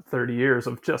 30 years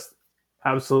of just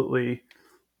absolutely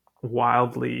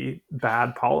wildly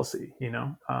bad policy,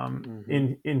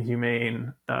 Mm-hmm.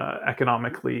 inhumane,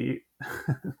 economically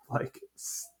like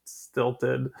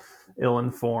stilted,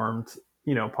 ill-informed,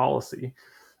 policy.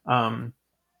 Um,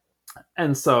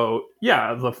 and so,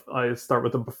 yeah, I start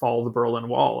with the fall of the Berlin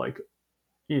Wall. Like,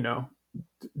 you know,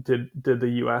 did the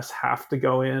U.S. have to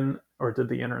go in, or did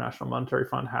the International Monetary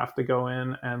Fund have to go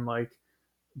in and like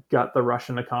gut the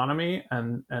Russian economy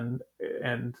and and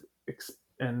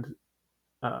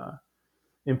uh,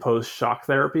 impose shock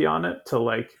therapy on it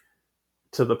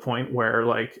to the point where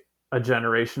like a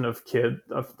generation of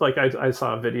I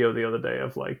saw a video the other day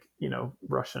of like,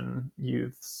 Russian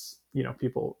youths,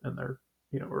 people in their,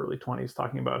 early 20s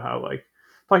talking about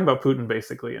talking about Putin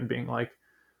basically and being like,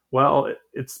 well,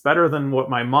 it's better than what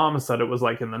my mom said it was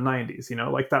like in the 90s,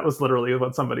 like that was literally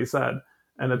what somebody said.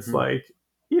 And it's Mm-hmm. like,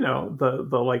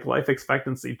 the like life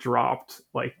expectancy dropped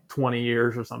like 20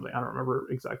 years or something. I don't remember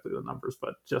exactly the numbers,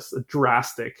 but just a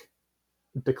drastic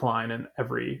decline in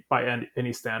by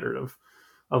any standard of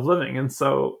living. And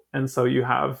so you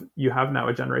have now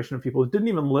a generation of people who didn't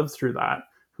even live through that,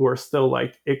 who are still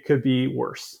like, it could be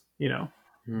worse,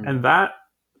 Mm-hmm. and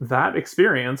that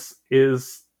experience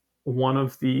is one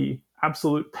of the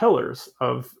absolute pillars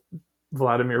of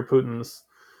Vladimir Putin's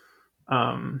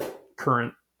um,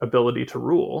 current ability to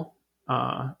rule,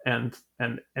 and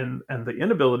the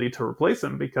inability to replace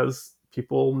him, because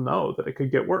people know that it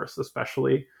could get worse.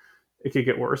 Especially, it could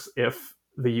get worse if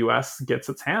the U.S. gets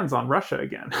its hands on Russia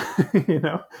again.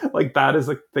 Like that is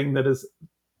a thing that is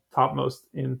topmost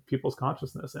in people's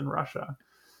consciousness in Russia.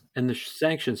 And the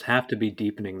sanctions have to be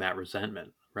deepening that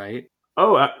resentment, right?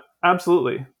 Oh,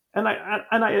 absolutely. And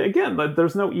I again,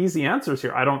 there's no easy answers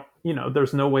here. I don't,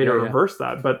 there's no way to Yeah, yeah. reverse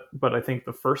that. But I think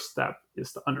the first step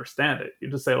is to understand it. You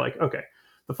just say like, okay,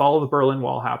 the fall of the Berlin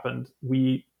Wall happened.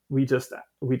 We just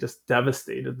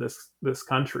devastated this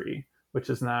country, which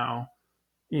is now,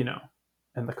 you know,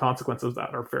 and the consequences of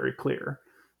that are very clear.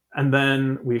 And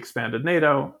then we expanded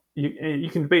NATO. You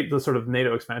can debate the sort of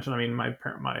NATO expansion. I mean, my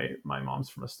mom's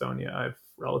from Estonia. I have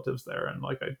relatives there, and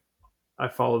like I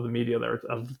follow the media there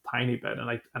a tiny bit, and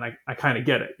I kind of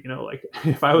get it. Like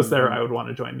if I was there, Mm-hmm. I would want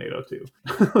to join NATO too.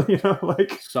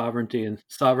 Like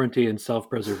Sovereignty and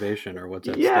self-preservation are what's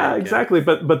at yeah, stake. Yeah. exactly.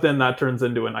 But then that turns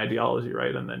into an ideology,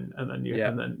 right? Yeah. And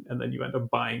then you end up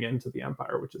buying into the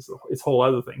empire, which is it's a whole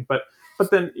other thing. But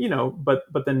then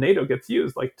NATO gets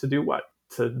used like to do what?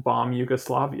 To bomb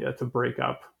Yugoslavia, to break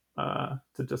up,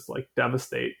 to just like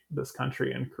devastate this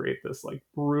country and create this like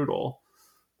brutal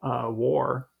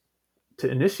war, to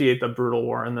initiate the brutal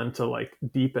war, and then to like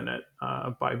deepen it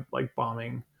by like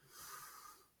bombing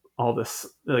all this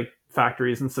like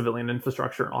factories and civilian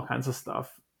infrastructure and all kinds of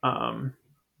stuff,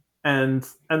 and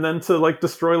then to like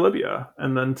destroy Libya,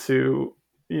 and then to,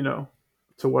 you know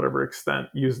to whatever extent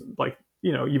use, like,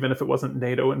 even if it wasn't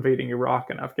NATO invading Iraq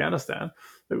and Afghanistan,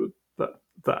 it was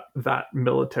that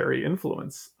military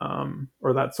influence,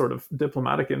 or that sort of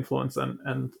diplomatic influence,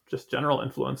 and just general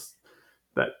influence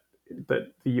that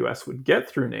the U.S. would get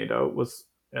through NATO was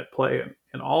at play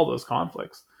in all those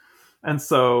conflicts. And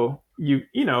so and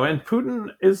Putin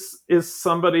is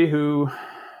somebody who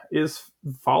is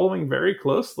following very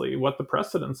closely what the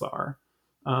precedents are,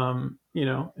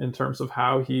 in terms of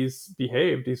how he's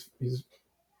behaved. He's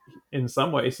in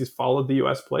some ways he's followed the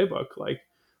U.S. playbook. Like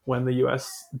when the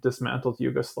U.S. dismantled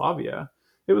Yugoslavia,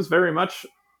 it was very much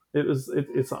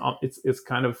It's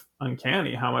kind of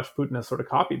uncanny how much Putin has sort of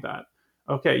copied that.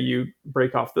 Okay, you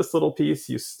break off this little piece,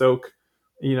 you stoke,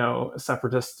 a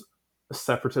separatist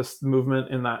movement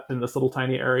in this little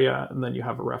tiny area, and then you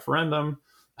have a referendum,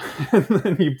 and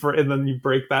then you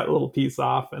break that little piece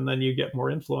off, and then you get more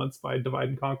influence by divide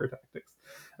and conquer tactics.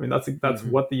 I mean, that's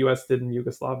Mm-hmm. what the U.S. did in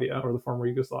Yugoslavia, or the former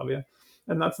Yugoslavia,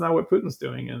 and that's now what Putin's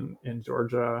doing in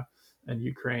Georgia and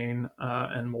Ukraine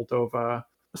and Moldova.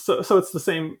 So it's the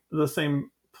same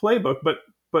playbook,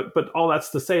 but all that's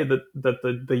to say that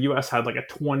the U.S. had like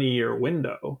a 20-year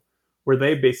window where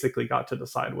they basically got to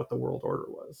decide what the world order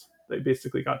was. They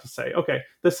basically got to say, okay,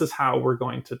 this is how we're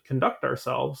going to conduct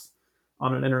ourselves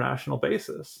on an international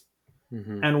basis.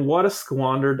 Mm-hmm. And what a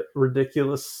squandered,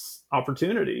 ridiculous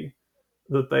opportunity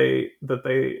that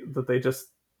they just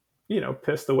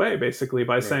pissed away basically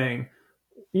by Right. saying,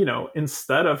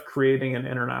 instead of creating an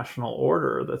international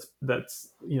order that's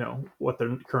what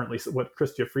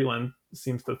Chrystia Freeland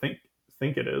seems to think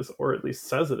it is, or at least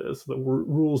says it is, the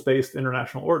rules-based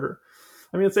international order.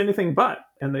 I mean, it's anything but.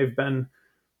 And they've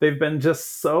been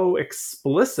just so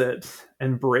explicit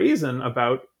and brazen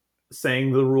about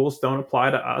saying the rules don't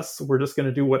apply to us. We're just going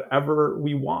to do whatever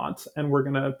we want, and we're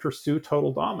going to pursue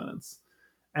total dominance.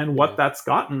 And what Yeah. that's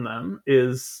gotten them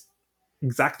is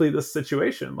exactly this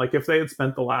situation. Like if they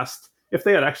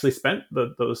had actually spent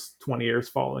those 20 years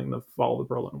following the fall of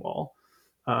the Berlin Wall,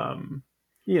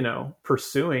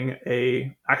 pursuing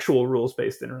a actual rules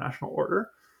based international order,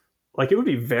 like it would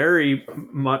be very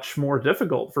much more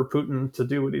difficult for Putin to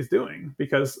do what he's doing,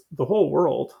 because the whole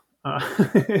world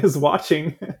is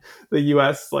watching the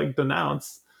U.S. like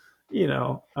denounce,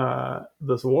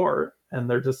 this war, and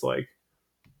they're just like,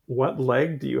 what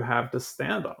leg do you have to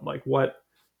stand on? Like what?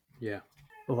 Yeah.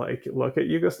 Like look at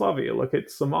Yugoslavia, look at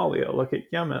Somalia, look at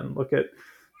Yemen, look at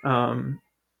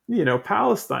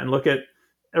Palestine, look at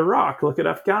Iraq, look at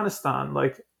Afghanistan.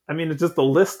 Like, I mean, it just, the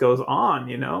list goes on,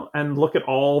 and look at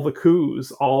all the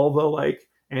coups, all the like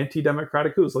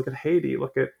anti-democratic coups. Look at Haiti,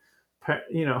 look at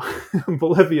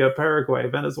Bolivia, Paraguay,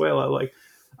 Venezuela. Like,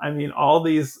 I mean, all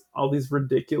these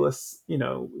ridiculous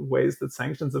ways that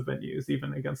sanctions have been used,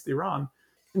 even against Iran,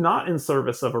 not in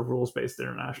service of a rules-based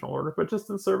international order, but just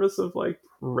in service of like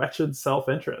wretched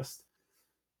self-interest.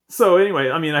 So anyway,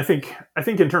 I mean, I think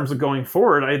in terms of going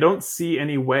forward, I don't see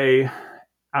any way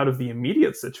out of the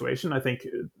immediate situation. I think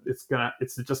it's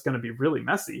just gonna be really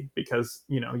messy, because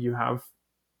you have,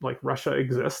 like, Russia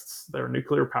exists. They're a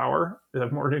nuclear power. They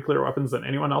have more nuclear weapons than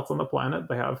anyone else on the planet.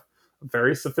 They have a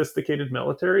very sophisticated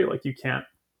military. Like,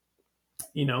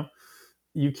 you know,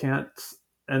 you can't,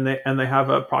 and they have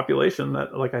a population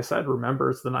that, like I said,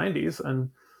 remembers the 90s and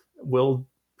will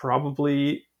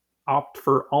probably opt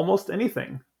for almost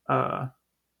anything uh,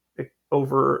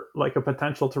 over like a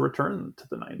potential to return to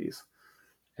the 90s.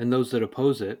 And those that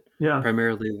oppose it, Yeah.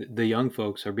 primarily the young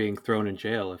folks, are being thrown in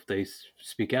jail if they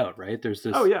speak out. Right? There's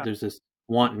Oh this yeah. there's this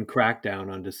wanton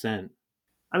crackdown on dissent.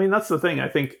 I mean, that's the thing. I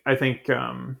think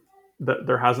that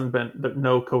there hasn't been, that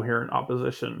no coherent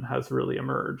opposition has really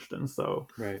emerged, and so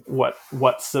Right.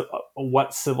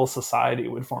 what civil society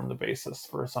would form the basis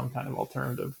for some kind of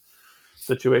alternative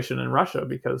situation in Russia?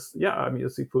 Because yeah, I mean, you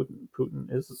see,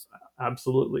 Putin is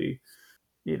absolutely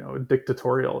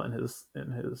dictatorial in his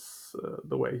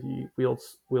the way he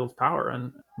wields power,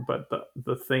 and but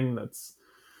the thing that's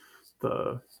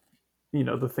the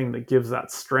the thing that gives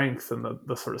that strength, and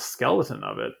the sort of skeleton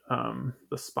of it,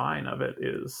 the spine of it,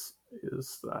 is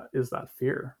that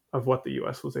fear of what the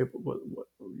U.S. was able, what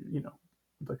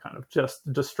the kind of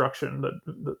just destruction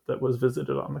that was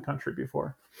visited on the country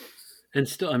before. And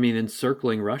still, I mean,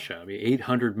 encircling Russia. I mean,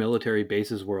 800 military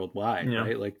bases worldwide, Yeah,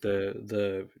 right? Like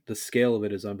the scale of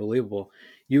it is unbelievable.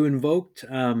 You invoked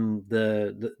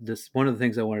this one of the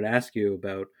things I wanted to ask you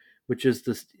about, which is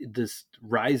this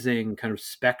rising kind of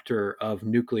specter of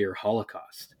nuclear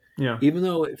holocaust. yeah, Even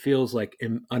though it feels like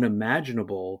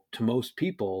unimaginable to most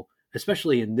people,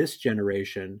 especially in this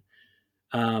generation,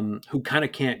 who kind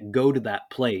of can't go to that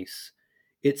place.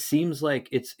 It seems like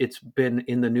it's been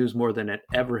in the news more than it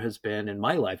ever has been in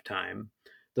my lifetime.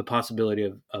 The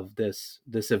possibility of this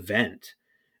event,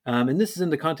 and this is in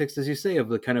the context, as you say, of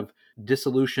the kind of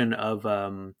dissolution of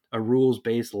a rules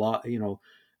based law,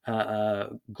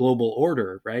 global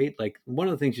order, right? Like one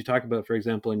of the things you talk about, for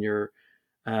example, in your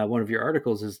one of your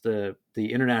articles, is the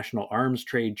International Arms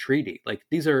Trade Treaty. Like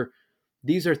these are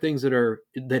things that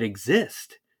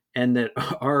exist and that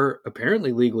are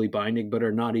apparently legally binding, but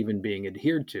are not even being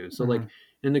adhered to. So, mm-hmm. like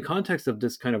in the context of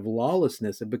this kind of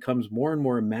lawlessness, it becomes more and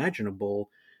more imaginable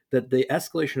that the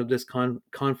escalation of this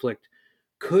conflict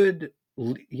could,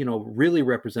 really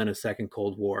represent a second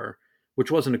Cold War, which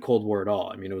wasn't a Cold War at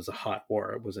all. I mean, it was a hot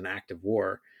war. It was an active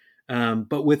war,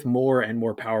 but with more and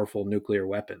more powerful nuclear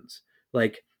weapons.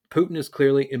 Like Putin is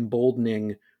clearly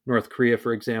emboldening North Korea,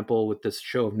 for example, with this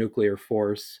show of nuclear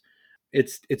force.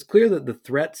 It's clear that the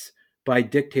threats by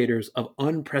dictators of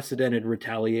unprecedented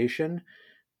retaliation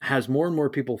has more and more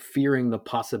people fearing the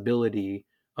possibility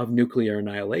of nuclear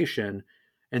annihilation.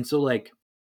 And so, like,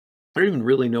 I don't even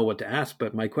really know what to ask,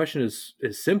 but my question is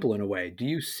simple in a way. Do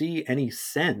you see any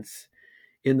sense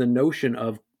in the notion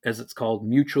of, as it's called,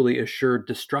 mutually assured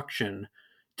destruction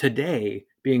today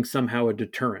being somehow a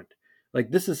deterrent?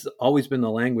 Like, this has always been the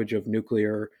language of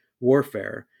nuclear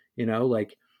warfare,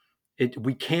 like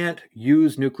we can't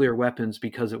use nuclear weapons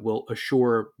because it will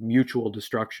assure mutual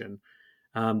destruction.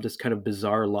 This kind of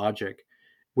bizarre logic.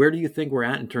 Where do you think we're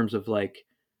at in terms of like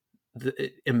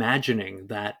imagining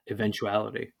that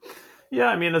eventuality? Yeah,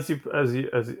 I mean, as you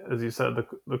said,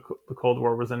 the Cold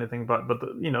War was anything but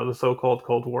the so-called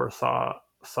Cold War saw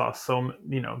so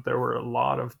there were a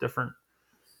lot of different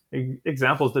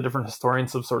examples that different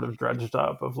historians have sort of dredged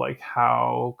up of like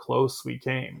how close we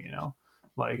came,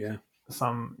 like Yeah.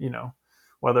 some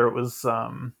whether it was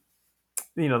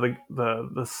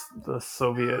the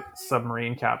Soviet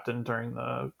submarine captain during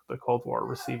the Cold War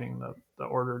receiving the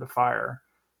order to fire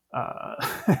uh,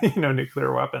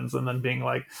 nuclear weapons and then being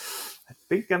like, I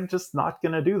think I'm just not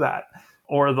going to do that,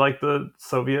 or like the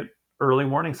Soviet early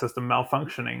warning system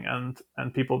malfunctioning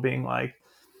and people being like,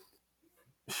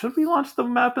 should we launch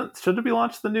the should we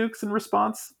launch the nukes in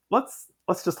response? Let's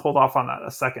just hold off on that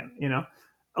a second.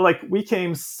 Like we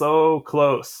came so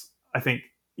close, I think,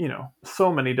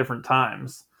 so many different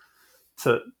times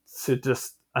to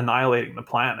just annihilating the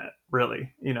planet,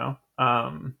 really.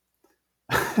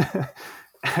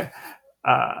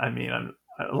 I mean, I'm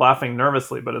laughing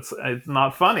nervously, but it's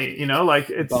not funny. Like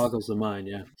It boggles the mind.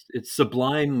 Yeah, it's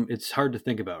sublime. It's hard to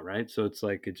think about, right? So it's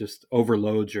like it just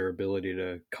overloads your ability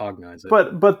to cognize it.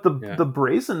 but Yeah. the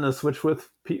brazenness with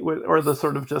or the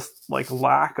sort of just like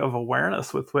lack of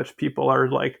awareness with which people are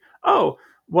like, oh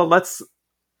well, let's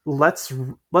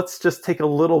just take a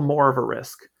little more of a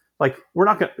risk. Like we're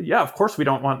not gonna, yeah, of course we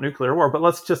don't want nuclear war, but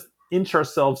let's just inch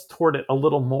ourselves toward it a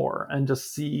little more and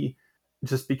just see,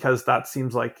 just because that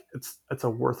seems like it's a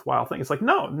worthwhile thing. It's like,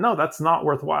 no, that's not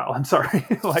worthwhile. I'm sorry.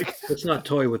 Like, Let's not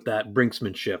toy with that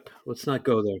brinksmanship. Let's not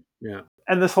go there. Yeah.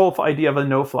 and this whole idea of a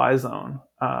no-fly zone.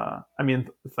 I mean,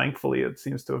 thankfully, it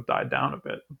seems to have died down a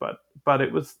bit, but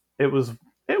it was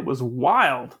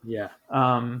wild. Yeah.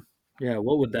 Um, Yeah.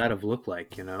 What would that have looked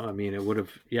like? I mean, it would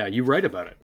have. Yeah, you write about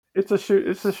it. it's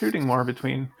a shooting war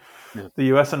between Yeah. the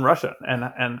U.S. and Russia,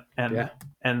 and Yeah.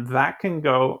 and that can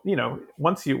go.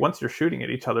 Once you're shooting at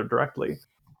each other directly,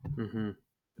 Mm-hmm.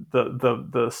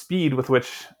 the speed with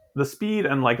which the speed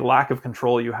and like lack of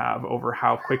control you have over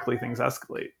how quickly things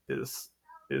escalate is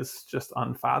just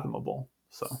unfathomable.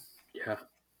 So Yeah.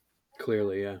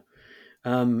 Clearly, yeah.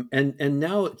 And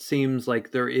now it seems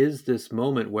like there is this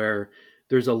moment where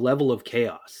there's a level of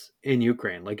chaos in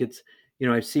Ukraine. Like it's,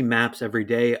 I see maps every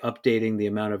day updating the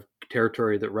amount of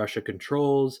territory that Russia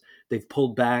controls. They've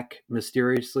pulled back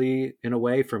mysteriously in a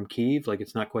way from Kyiv. Like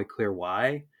it's not quite clear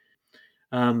why.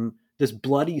 This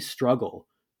bloody struggle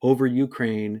over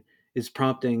Ukraine is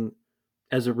prompting,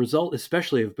 as a result,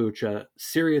 especially of Bucha,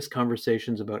 serious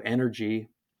conversations about energy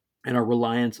and our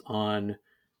reliance on,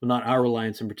 well, not our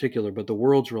reliance in particular, but the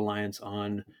world's reliance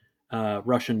on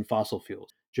Russian fossil fuels.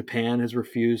 Japan has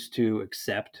refused to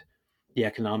accept the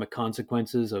economic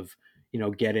consequences of,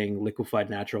 getting liquefied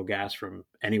natural gas from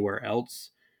anywhere else.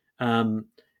 And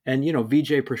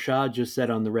Vijay Prashad just said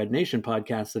on the Red Nation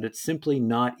podcast that it's simply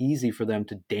not easy for them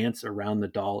to dance around the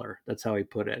dollar. That's how he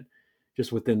put it,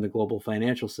 just within the global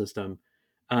financial system.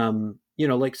 So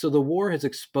the war has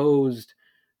exposed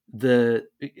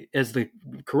as the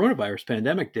coronavirus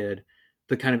pandemic did,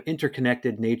 the kind of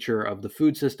interconnected nature of the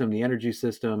food system, the energy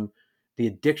system, the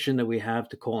addiction that we have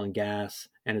to coal and gas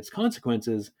and its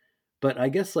consequences. But I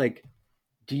guess, like,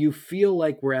 do you feel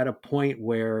like we're at a point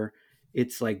where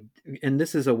it's like, and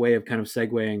this is a way of kind of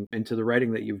segueing into the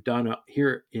writing that you've done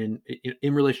here in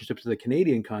relationship to the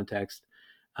Canadian context,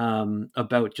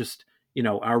 about just,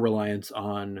 our reliance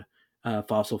on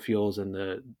fossil fuels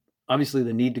and obviously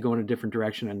the need to go in a different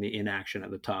direction and the inaction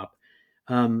at the top.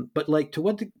 But like, to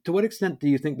what extent do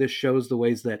you think this shows the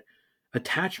ways that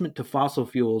attachment to fossil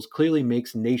fuels clearly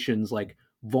makes nations like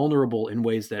vulnerable in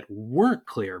ways that weren't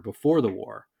clear before the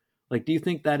war? Like, do you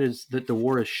think that the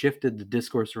war has shifted the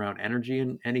discourse around energy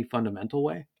in any fundamental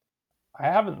way? I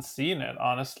haven't seen it,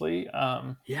 honestly.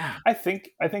 Yeah. I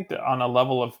think that on a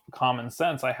level of common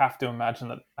sense, I have to imagine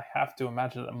that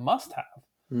it must have.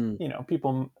 Mm.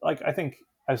 People like, I think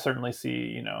I certainly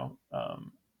see,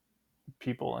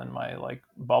 people in my like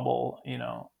bubble,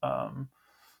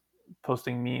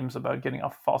 posting memes about getting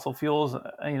off fossil fuels,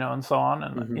 and so on.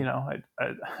 And Mm-hmm.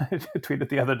 I tweeted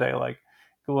the other day like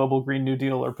global Green New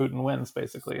Deal or Putin wins,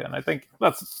 basically. And I think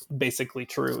that's basically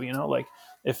true. Like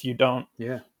if you don't,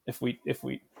 Yeah. if we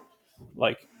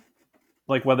like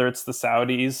whether it's the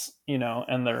Saudis,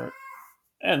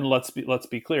 and let's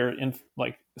be clear, in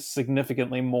like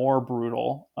significantly more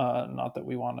brutal. Not that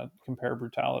we want to compare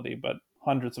brutality, but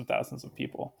hundreds of thousands of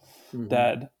people Mm-hmm.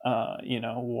 dead.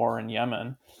 War in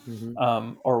Yemen,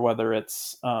 Mm-hmm. or whether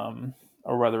it's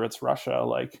Russia,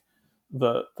 like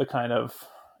the kind of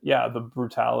the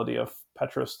brutality of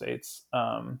petrostates,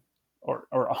 or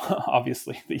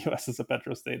obviously the U.S. is a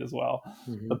petrostate as well,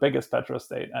 Mm-hmm. the biggest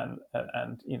petrostate, and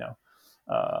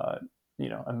uh,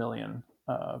 1 million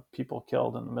people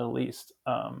killed in the Middle East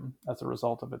as a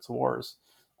result of its wars.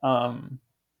 Um,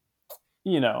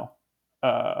 you know,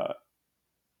 uh,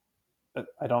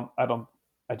 I don't,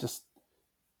 I just,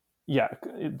 yeah,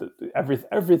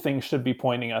 everything should be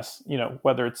pointing us,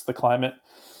 whether it's the climate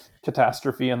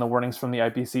catastrophe and the warnings from the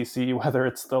IPCC, whether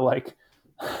it's the like,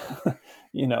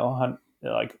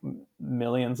 like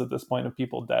millions at this point of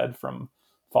people dead from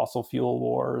fossil fuel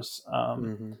wars.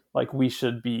 Mm-hmm. Like we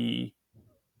should be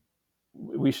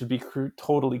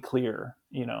totally clear,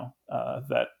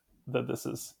 that this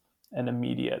is an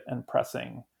immediate and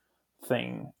pressing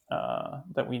thing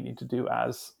that we need to do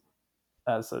as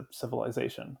a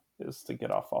civilization, is to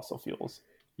get off fossil fuels,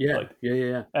 Yeah. like, Yeah.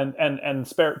 Yeah. Yeah. and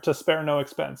spare no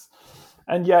expense.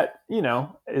 And yet,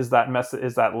 is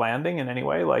that landing in any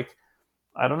way? Like,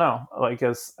 I don't know. Like,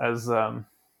 as Doug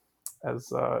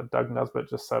Nesbitt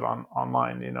just said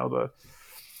online, the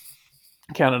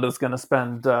Canada's going to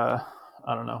spend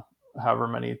I don't know, however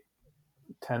many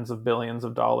tens of billions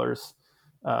of dollars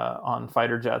on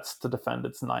fighter jets to defend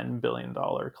its $9 billion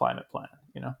climate plan.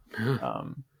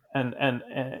 Um,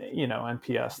 and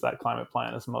P.S. that climate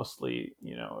plan is mostly,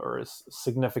 or is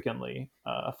significantly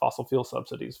fossil fuel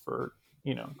subsidies for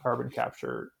carbon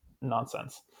capture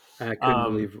nonsense. I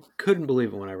Um, couldn't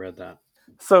believe it when I read that.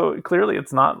 so clearly,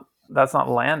 that's not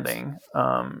landing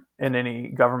in any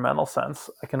governmental sense.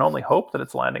 I can only hope that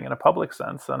it's landing in a public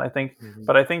sense, and I think, Mm-hmm.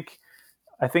 but I think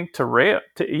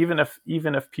to even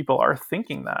if people are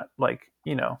thinking that, like,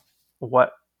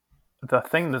 what the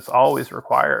thing that's always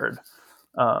required,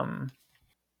 um,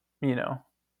 you know,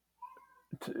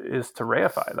 is to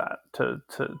reify that, to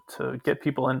get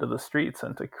people into the streets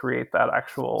and to create that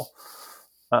actual,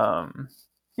 um,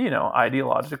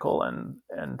 ideological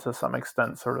and to some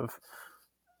extent sort of,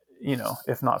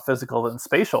 if not physical, then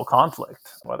spatial conflict,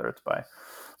 whether it's by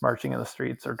marching in the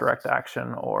streets or direct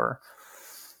action or,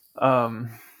 um,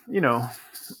 you know,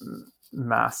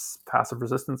 mass passive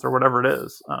resistance or whatever it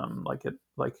is.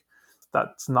 Like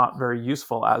that's not very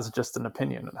useful as just an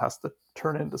opinion. It has to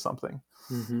turn into something.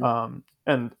 Mm-hmm.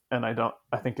 And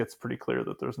I think it's pretty clear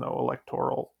that there's no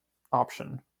electoral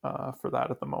option for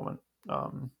that at the moment.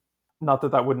 Not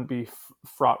that wouldn't be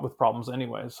fraught with problems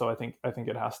anyway. So I think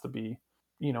it has to be,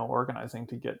 organizing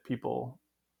to get people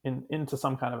into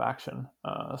some kind of action,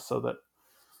 so that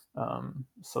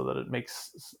it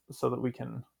makes, so that we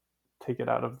can take it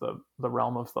out of the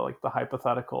realm of the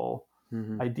hypothetical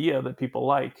Mm-hmm. idea that people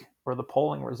like, or the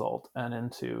polling result, and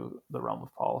into the realm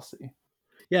of policy.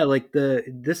 Yeah, like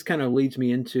this kind of leads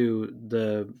me into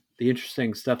the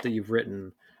interesting stuff that you've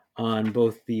written on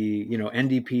both the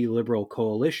NDP Liberal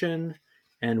coalition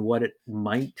and what it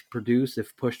might produce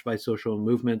if pushed by social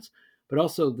movements, but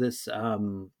also this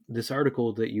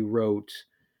article that you wrote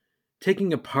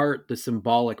taking apart the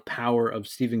symbolic power of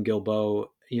Stephen Guilbeault,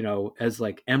 as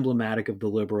like emblematic of the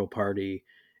Liberal Party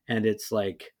and its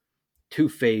like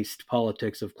two-faced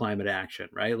politics of climate action,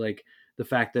 right? Like the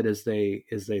fact that as they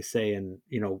say in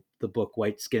the book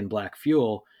White Skin Black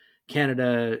Fuel,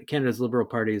 Canada's Liberal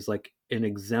Party is like an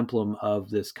exemplum of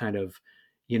this kind of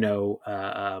you know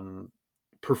uh, um,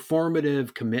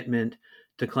 performative commitment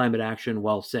to climate action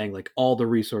while saying like all the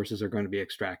resources are going to be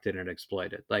extracted and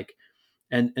exploited, like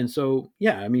and so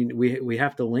yeah, I mean we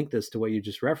have to link this to what you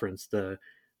just referenced, the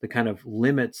kind of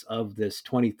limits of this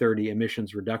 2030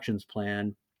 emissions reductions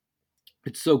plan.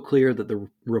 It's so clear that the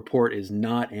report is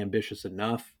not ambitious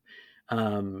enough.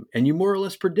 And you more or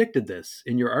less predicted this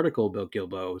in your article about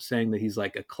Guilbeault, saying that he's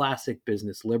like a classic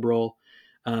business liberal.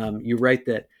 You write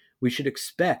that we should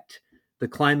expect the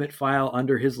climate file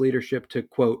under his leadership to,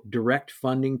 quote, direct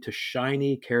funding to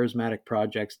shiny, charismatic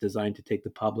projects designed to take the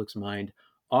public's mind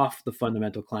off the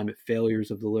fundamental climate failures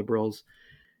of the liberals.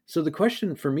 So the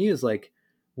question for me is like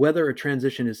whether a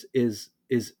transition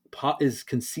is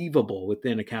conceivable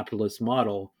within a capitalist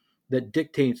model that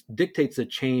dictates that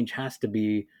change has to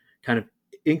be kind of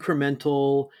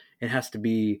incremental. It has to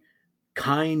be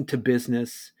kind to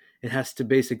business. It has to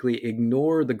basically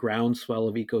ignore the groundswell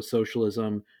of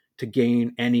eco-socialism to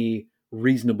gain any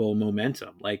reasonable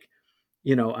momentum. Like,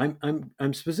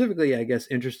 I'm specifically, I guess,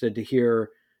 interested to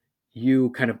hear you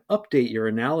kind of update your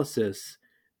analysis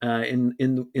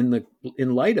in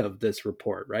light of this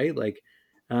report, right? Like,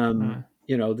 Mm.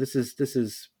 it's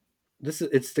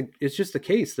just the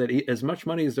case that as much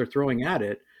money as they're throwing at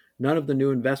it, none of the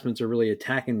new investments are really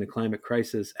attacking the climate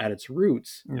crisis at its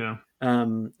roots. Yeah.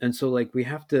 And so, like, we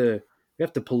have to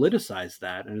politicize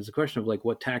that, and it's a question of like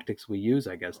what tactics we use,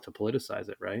 I guess, to politicize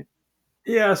it, right?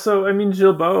 Yeah, so I mean,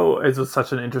 Gilbo is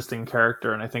such an interesting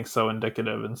character, and I think so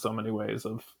indicative in so many ways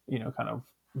of kind of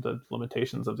the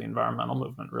limitations of the environmental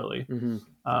movement, really, Mm-hmm.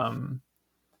 um,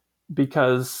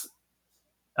 because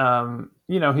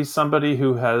he's somebody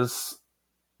who has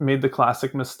made the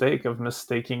classic mistake of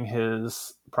mistaking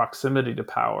his proximity to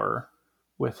power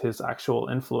with his actual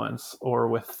influence, or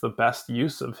with the best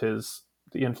use of the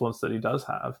influence that he does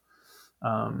have.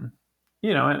 Um,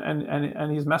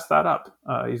 and he's messed that up.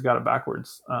 He's got it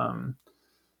backwards.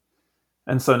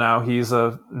 And so now he's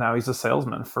a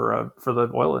salesman for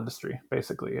the oil industry,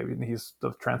 basically. I mean,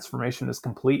 the transformation is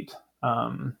complete.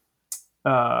 And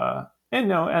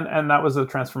that was a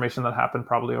transformation that happened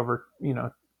probably over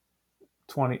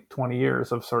 20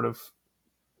 years of sort of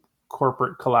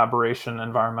corporate collaboration,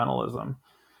 environmentalism.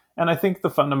 And I think the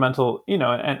fundamental,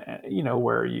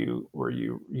 where you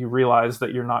realize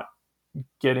that you're not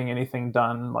getting anything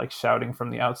done, like shouting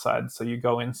from the outside, so you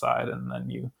go inside, and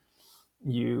then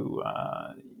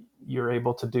you're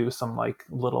able to do some like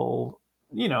little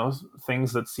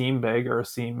things that seem big or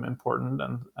seem important,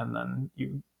 and then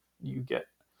you get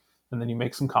and then you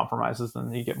make some compromises, and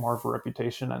then you get more of a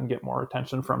reputation and get more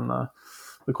attention from the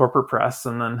corporate press,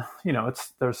 and then it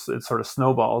sort of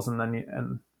snowballs, and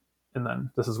then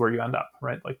this is where you end up,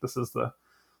 right? Like this is the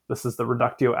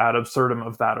reductio ad absurdum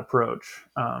of that approach,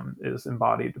 is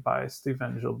embodied by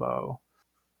Stephen Gilbo.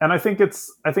 And I think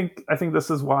this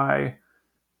is why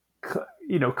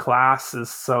class is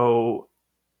so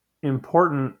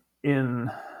important in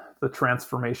the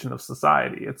transformation of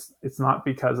society. It's not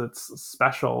because it's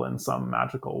special in some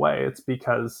magical way. It's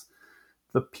because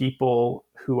the people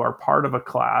who are part of a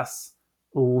class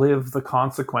live the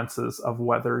consequences of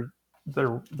whether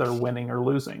they're winning or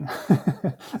losing,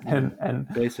 and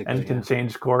Basically, can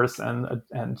change course and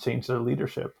change their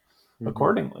leadership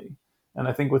accordingly. And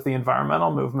I think with the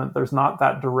environmental movement, there's not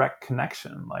that direct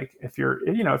connection. Like if you're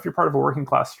part of a working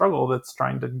class struggle that's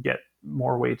trying to get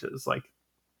more wages, like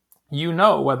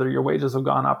whether your wages have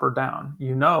gone up or down,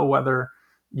 whether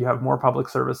you have more public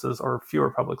services or fewer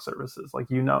public services, like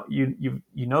you know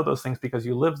those things because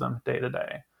you live them day to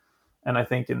day. And I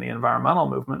think in the environmental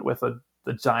movement, with the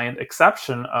giant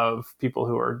exception of people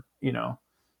who are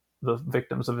the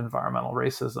victims of environmental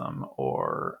racism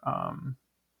or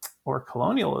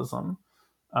colonialism,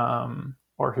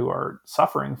 or who are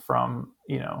suffering from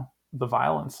the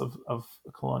violence of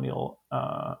colonial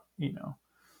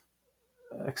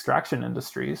extraction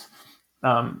industries,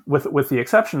 with the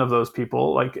exception of those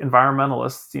people, like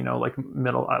environmentalists, like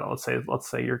let's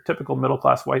say your typical middle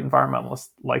class white environmentalist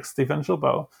like Stephen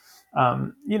Gilbo,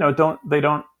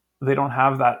 they don't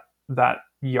have that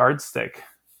yardstick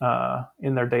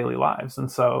in their daily lives, and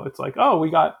so it's like, oh, we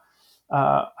got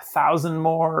 1,000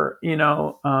 more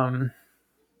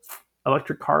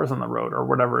electric cars on the road, or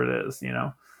whatever it is,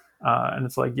 and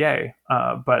it's like, yay,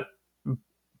 but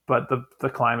the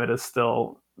climate is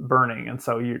still burning, and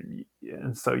so you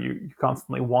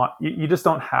constantly want, you just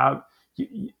don't have,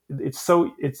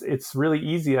 it's really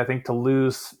easy, I think, to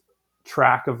lose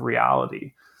track of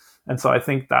reality. And so I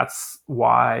think that's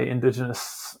why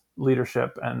Indigenous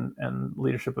leadership and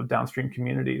leadership of downstream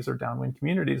communities or downwind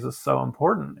communities is so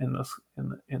important in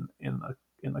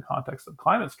the context of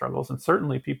climate struggles. And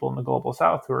certainly people in the global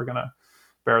South who are going to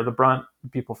bear the brunt,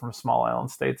 people from small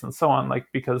island states and so on, like,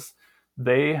 because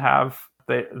they are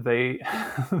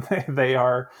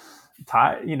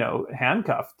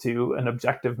handcuffed to an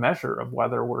objective measure of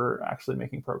whether we're actually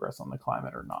making progress on the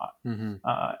climate or not.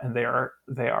 And they are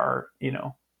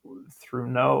through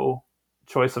no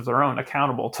choice of their own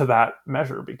accountable to that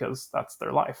measure, because that's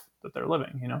their life that they're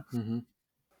living.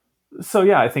 So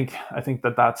yeah, I think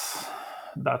that's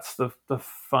the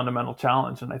fundamental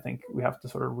challenge, and I think we have to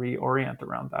sort of reorient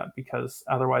around that, because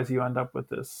otherwise you end up with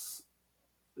this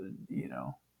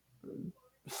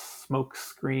smoke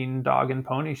screen dog and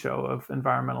pony show of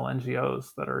environmental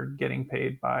NGOs that are getting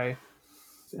paid by,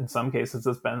 in some cases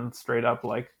it's been straight up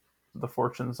like the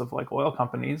fortunes of like oil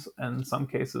companies, and in some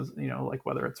cases, like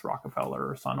whether it's Rockefeller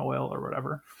or Sun Oil or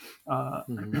whatever.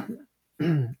 Mm-hmm.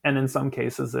 And in some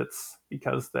cases, it's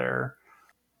because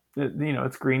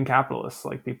it's green capitalists,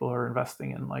 like people are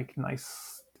investing in like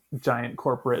nice giant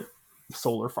corporate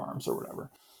solar farms or whatever.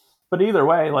 But either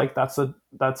way, like that's a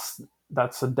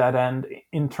dead end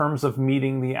in terms of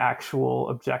meeting the actual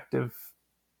objective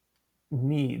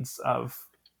needs of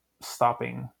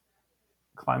stopping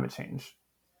climate change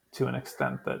to an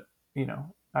extent that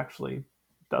actually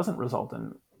doesn't result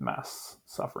in mass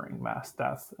suffering, mass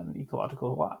death, and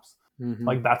ecological collapse. Mm-hmm.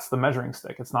 Like that's the measuring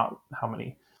stick. It's not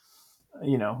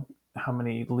you know how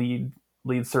many lead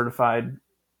certified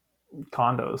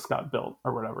condos got built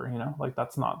or whatever. Like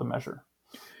that's not the measure.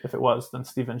 If it was, then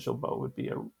Stephen Gilbo would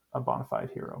be a bona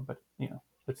fide hero. But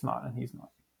it's not, and he's not.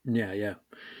 Yeah, yeah.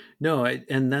 No,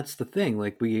 and that's the thing.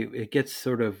 Like it gets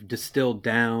sort of distilled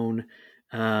down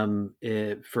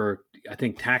for I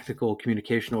think tactical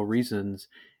communicational reasons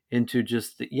into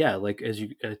just yeah, like as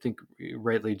you I think you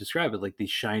rightly describe it, like these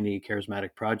shiny,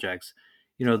 charismatic projects.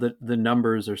 The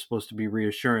numbers are supposed to be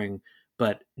reassuring,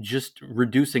 but just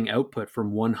reducing output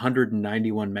from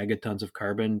 191 megatons of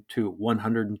carbon to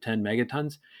 110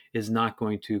 megatons is not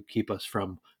going to keep us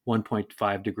from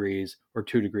 1.5 degrees or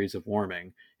 2 degrees of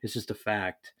warming. It's just a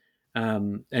fact.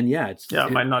 And yeah, Yeah,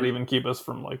 it might not even keep us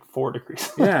from like 4 degrees.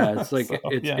 yeah, it's like So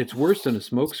yeah, it's worse than a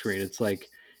smoke screen. It's like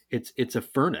it's a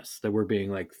furnace that we're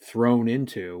being like thrown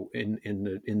into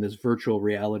in this virtual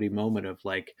reality moment of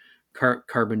like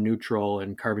carbon neutral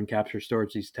and carbon capture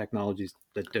storage, these technologies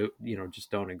that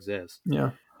just don't exist.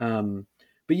 yeah, Um,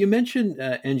 but you mentioned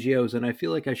NGOs, and I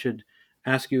feel like I should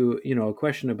ask you, a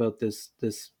question about this,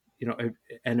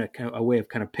 and a way of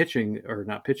kind of pitching or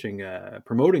not pitching,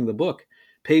 promoting the book,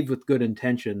 Paved with Good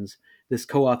Intentions, this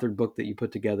co-authored book that you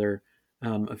put together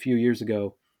a few years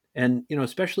ago, and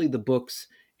especially the book's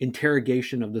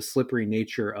interrogation of the slippery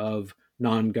nature of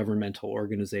non-governmental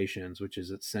organizations, which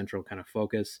is its central kind of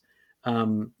focus.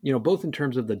 Both in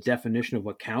terms of the definition of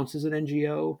what counts as an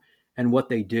NGO and what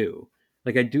they do.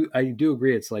 Like I do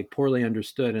agree it's like poorly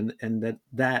understood, and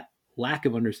that lack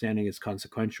of understanding is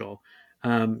consequential.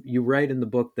 You write in the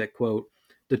book that, quote,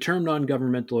 the term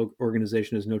non-governmental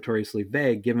organization is notoriously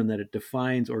vague given that it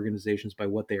defines organizations by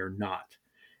what they are not,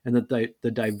 and that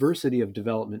the diversity of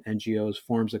development NGOs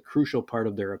forms a crucial part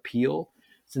of their appeal,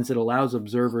 since it allows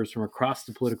observers from across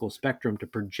the political spectrum to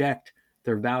project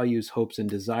their values, hopes, and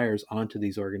desires onto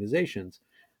these organizations.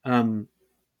 Um,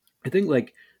 I think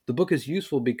like the book is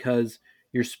useful because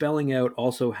you're spelling out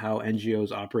also how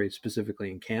NGOs operate specifically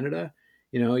in Canada.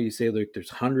 You say like there's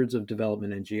hundreds of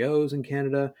development NGOs in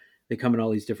Canada. They come in all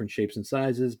these different shapes and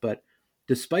sizes, but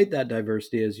despite that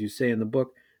diversity, as you say in the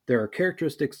book, there are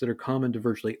characteristics that are common to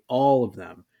virtually all of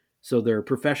them. So they're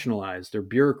professionalized, they're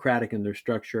bureaucratic in their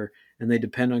structure, and they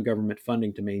depend on government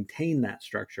funding to maintain that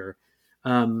structure.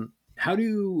 How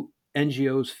do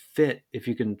NGOs fit, if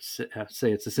you can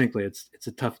say it succinctly? It's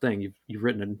a tough thing. You've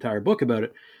written an entire book about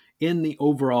it in the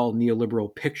overall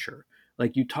neoliberal picture.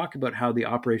 Like you talk about how the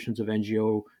operations of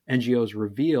NGOs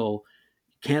reveal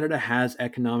Canada has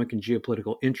economic and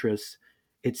geopolitical interests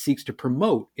it seeks to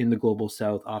promote in the global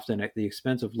south, often at the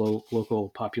expense of local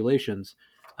populations.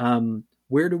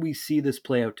 Where do we see this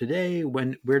play out today?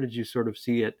 Where did you sort of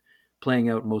see it playing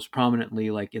out most prominently,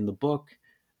 like in the book?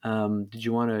 Did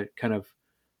you want to kind of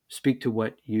speak to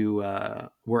what you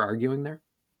were arguing there?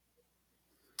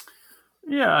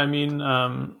 yeah. I mean,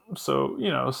 so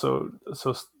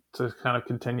to kind of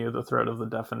continue the thread of the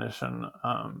definition,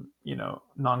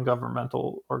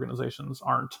 non-governmental organizations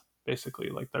aren't basically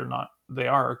like they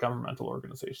are governmental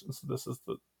organizations. This is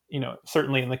the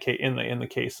certainly in the case in the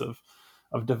case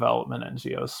of development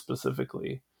NGOs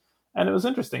specifically. And it was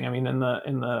interesting. I mean, in the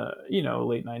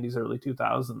late '90s, early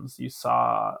 2000s, you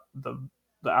saw the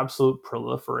absolute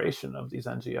proliferation of these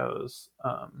NGOs,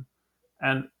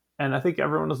 and and I think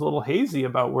everyone was a little hazy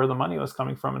about where the money was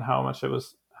coming from and how much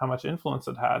influence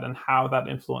it had, and how that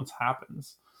influence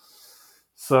happens.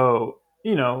 So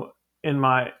in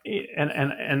my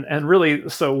and really,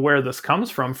 so where this comes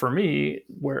from for me,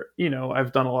 where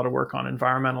I've done a lot of work on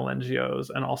environmental NGOs,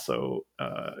 and also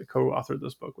co-authored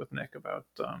this book with Nick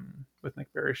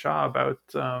Barry Shaw about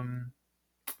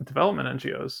development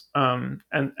NGOs,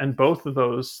 and both of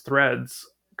those threads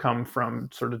come from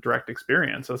sort of direct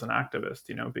experience as an activist.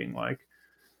 Being like,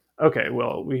 okay,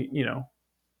 well, we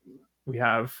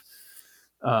have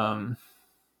um,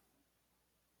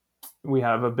 we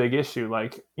have a big issue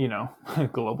like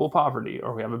global poverty,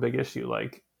 or we have a big issue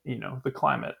like the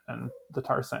climate and the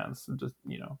tar sands, just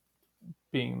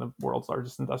being the world's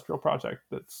largest industrial project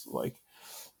that's like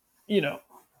you know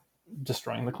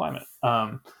destroying the climate.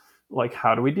 Like,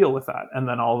 how do we deal with that? And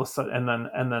then all of a sudden,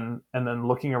 and then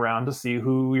looking around to see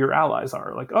who your allies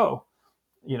are. Like, oh,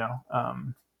 you know,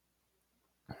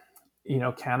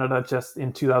 Canada just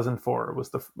in 2004 was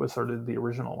sort of the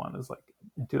original one. Is like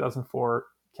in 2004,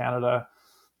 Canada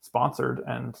sponsored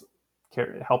and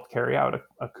helped carry out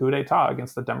a coup d'état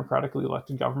against the democratically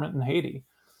elected government in Haiti,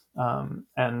 and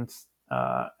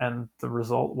the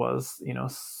result was,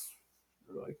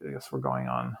 like, I guess we're going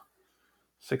on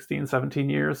 16, 17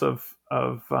 years of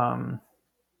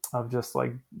just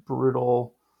like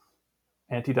brutal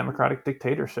anti-democratic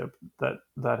dictatorship that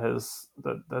has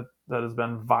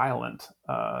been violent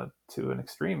to an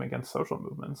extreme against social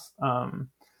movements,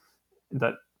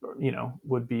 that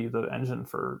would be the engine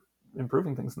for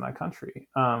improving things in that country,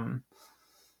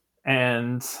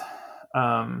 and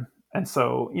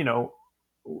so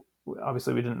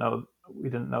obviously we didn't know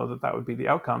that would be the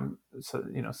outcome, so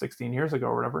 16 years ago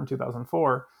or whatever, in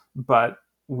 2004, but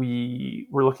we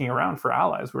were looking around for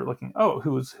allies. We were looking,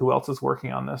 who else is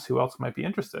working on this? Who else might be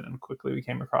interested? And quickly we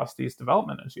came across these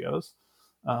development NGOs,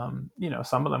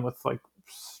 some of them with like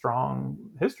strong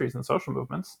histories in social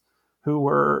movements, who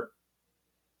were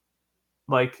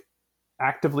like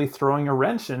actively throwing a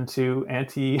wrench into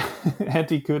anti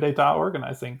coup d'etat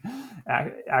organizing,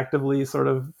 actively sort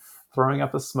of throwing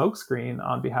up a smokescreen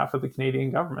on behalf of the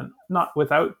Canadian government, not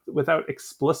without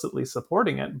explicitly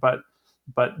supporting it, but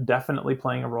definitely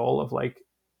playing a role of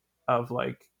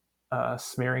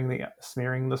smearing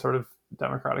the sort of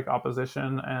democratic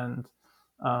opposition,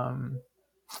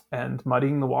 and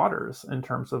muddying the waters in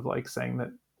terms of like saying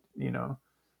that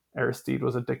Aristide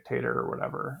was a dictator or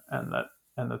whatever, and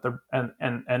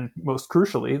most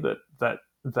crucially that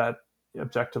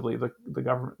objectively the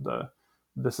government,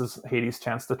 this is Haiti's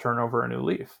chance to turn over a new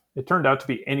leaf. It turned out to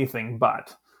be anything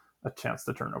but a chance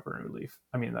to turn over a new leaf.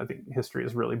 I mean, I think history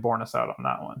has really borne us out on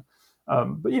that one.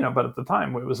 But at the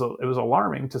time it was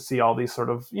alarming to see all these sort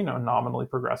of nominally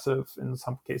progressive, in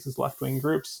some cases left-wing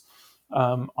groups,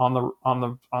 on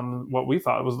what we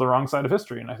thought was the wrong side of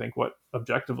history, and I think what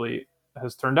objectively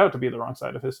has turned out to be the wrong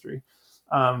side of history.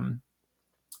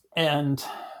 And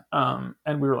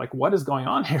we were like, what is going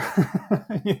on here?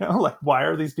 Like, why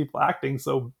are these people acting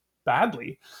so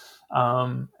badly?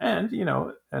 And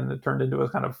it turned into a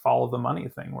kind of follow the money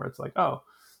thing, where it's like,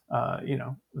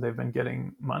 they've been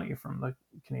getting money from the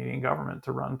Canadian government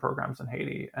to run programs in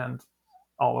Haiti and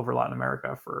all over Latin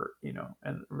America for,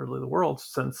 and really the world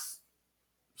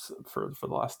for the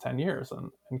last 10 years,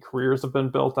 and careers have been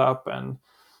built up, and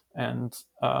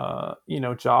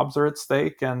jobs are at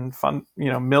stake, and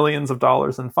millions of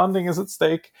dollars in funding is at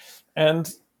stake. And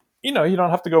you don't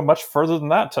have to go much further than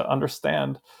that to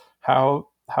understand how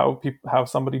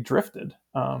somebody drifted.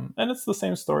 And it's the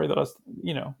same story that it's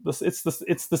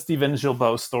the Steven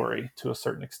Guilbeault story to a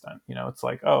certain extent. It's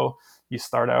like, you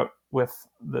start out with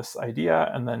this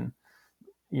idea, and then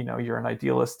you're an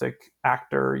idealistic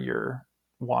actor, you're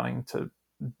wanting to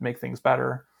make things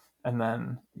better, and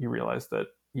then you realize that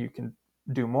you can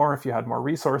do more if you had more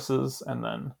resources, and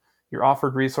then you're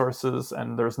offered resources,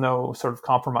 and there's no sort of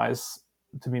compromise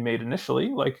to be made initially.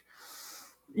 Like,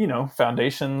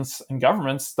 foundations and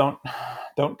governments don't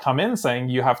come in saying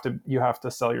you have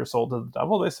to sell your soul to the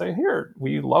devil. They say, here,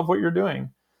 we love what you're doing,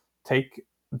 take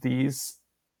these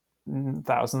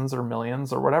thousands or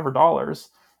millions or whatever dollars,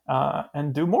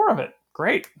 and do more of it.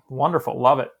 Great, wonderful,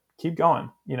 love it, keep going.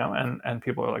 And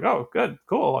people are like, oh, good,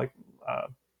 cool, like,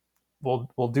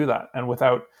 we'll do that.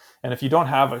 And if you don't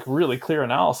have a really clear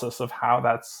analysis of how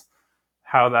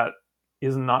that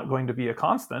is not going to be a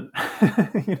constant,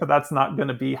 that's not going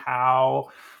to be how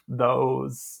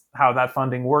that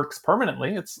funding works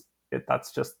permanently.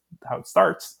 That's just how it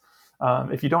starts.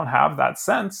 If you don't have that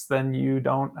sense, then you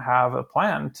don't have a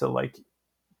plan to like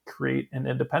create an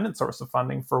independent source of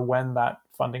funding for when that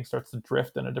funding starts to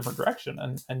drift in a different direction.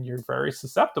 And you're very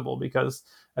susceptible, because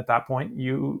at that point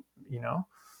you're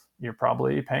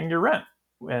probably paying your rent,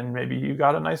 and maybe you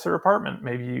got a nicer apartment,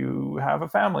 maybe you have a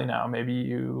family now, maybe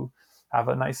you have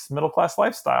a nice middle-class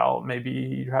lifestyle, maybe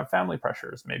you have family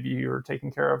pressures, maybe you're taking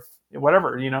care of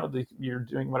whatever, you're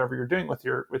doing whatever you're doing with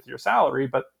your salary,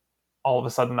 but all of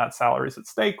a sudden that salary is at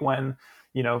stake when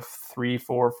 3,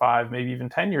 4, 5, maybe even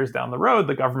 10 years down the road,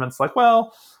 the government's like,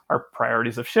 well, our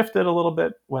priorities have shifted a little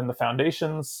bit. When the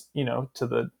foundations, to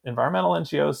the environmental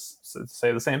NGOs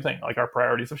say the same thing, like, our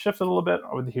priorities have shifted a little bit.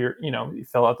 I would hear, you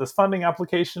fill out this funding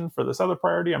application for this other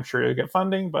priority, I'm sure you'll get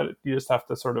funding, but you just have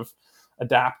to sort of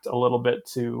adapt a little bit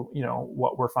to,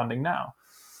 what we're funding now.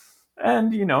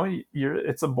 And,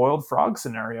 it's a boiled frog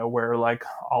scenario where, like,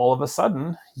 all of a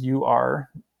sudden you are,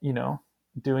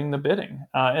 doing the bidding.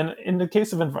 And in the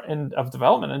case of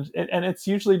development, and it's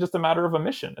usually just a matter of a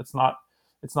mission. It's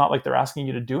not like they're asking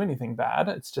you to do anything bad.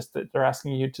 It's just that they're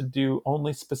asking you to do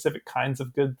only specific kinds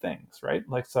of good things, right?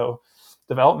 Like, so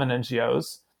development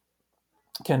NGOs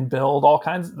can build all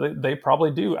kinds. They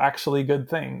probably do actually good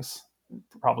things,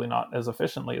 probably not as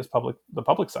efficiently as the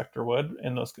public sector would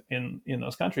in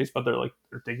those countries, but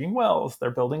they're digging wells,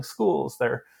 they're building schools,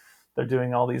 they're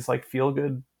doing all these like feel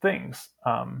good things.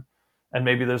 And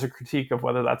maybe there's a critique of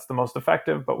whether that's the most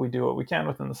effective, but we do what we can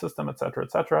within the system, et cetera,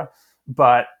 et cetera.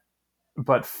 But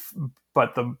but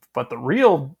the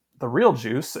real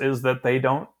juice is that they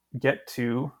don't get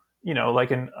to,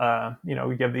 like in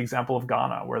we give the example of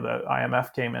Ghana, where the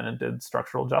IMF came in and did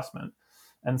structural adjustment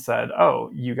and said, oh,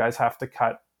 you guys have to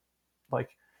cut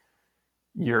like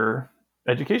your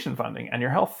education funding and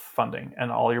your health funding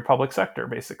and all your public sector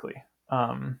basically.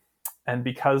 And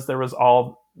because there was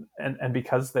all and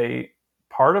because they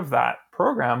part of that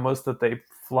program was that they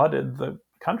flooded the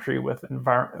country with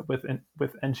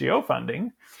NGO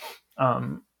funding,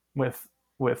 with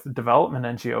development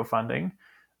NGO funding.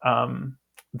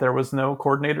 There was no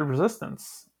coordinated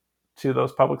resistance to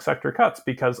those public sector cuts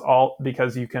because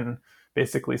you can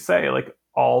basically say like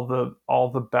all the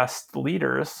best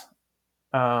leaders,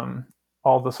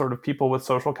 all the sort of people with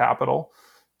social capital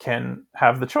can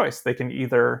have the choice. They can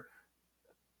either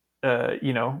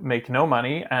make no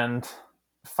money and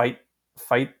fight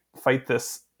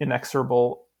this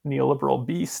inexorable neoliberal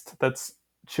beast that's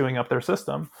chewing up their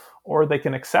system, or they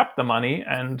can accept the money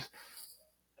and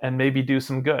maybe do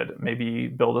some good, maybe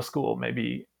build a school,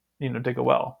 maybe dig a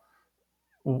well.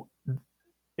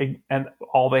 And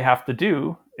all they have to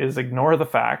do is ignore the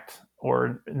fact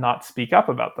or not speak up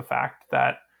about the fact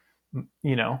that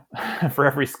for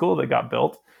every school that got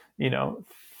built,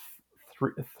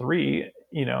 three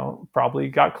probably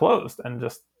got closed, and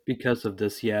just because of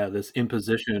this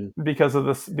imposition, because of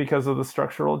the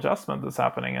structural adjustment that's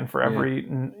happening. And for every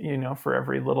for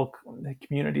every little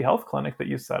community health clinic that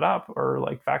you set up, or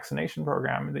like vaccination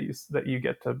program that you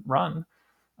get to run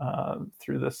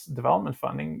through this development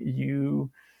funding, you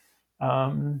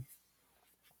probably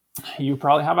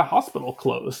have a hospital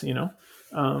close,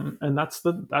 and that's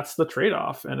the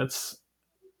trade-off. And it's,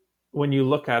 when you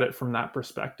look at it from that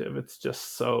perspective, it's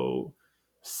just so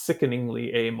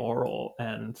sickeningly amoral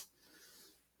and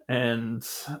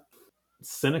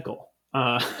cynical.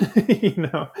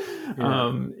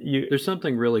 there's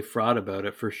something really fraught about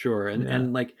it for sure.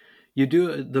 And like, you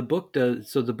do, the book does,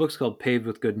 so the book's called Paved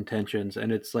with Good Intentions,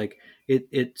 and it's like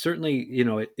it certainly,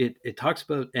 it talks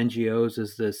about NGOs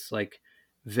as this like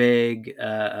vague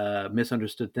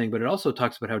misunderstood thing, but it also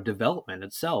talks about how development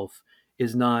itself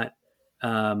is not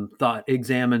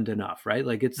examined enough, right?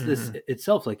 Like, it's this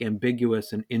itself like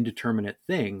ambiguous and indeterminate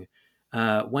thing.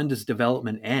 When does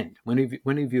development end? When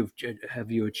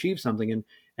have you achieved something,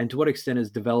 and to what extent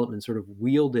is development sort of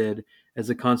wielded as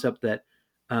a concept that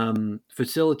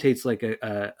facilitates like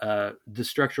the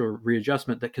structural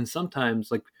readjustment that can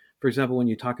sometimes, like, for example, when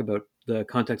you talk about the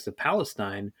context of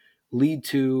Palestine, lead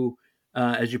to,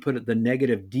 as you put it, the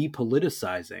negative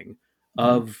depoliticizing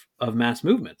of mass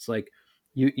movements. Like,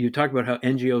 you talk about how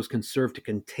NGOs can serve to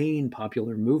contain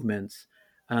popular movements,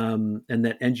 and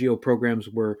that NGO programs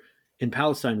were in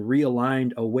Palestine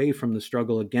realigned away from the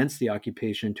struggle against the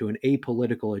occupation to an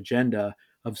apolitical agenda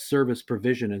of service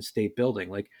provision and state building.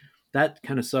 Like, that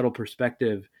kind of subtle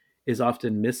perspective is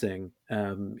often missing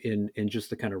in just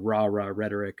the kind of rah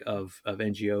rhetoric of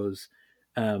NGOs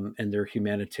and their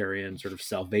humanitarian sort of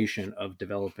salvation of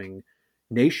developing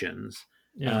nations.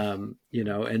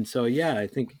 And so I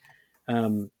think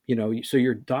so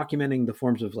you're documenting the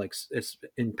forms of, like,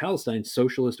 in Palestine,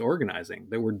 socialist organizing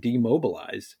that were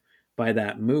demobilized by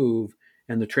that move,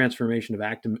 and the transformation of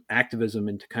activism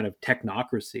into kind of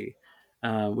technocracy,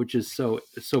 which is so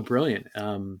brilliant.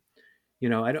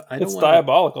 I don't. It's wanna,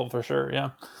 diabolical for sure. Yeah.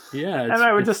 Yeah. And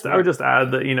I would just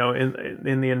add that,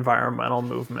 in the environmental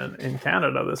movement in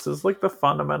Canada, this is like the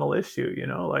fundamental issue.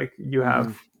 Like, you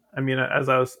have, I mean, as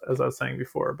I was saying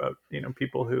before about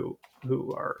people who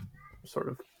are sort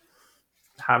of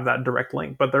have that direct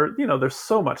link, but there's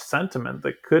so much sentiment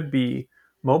that could be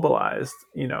mobilized,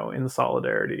 in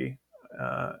solidarity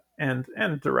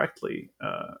and directly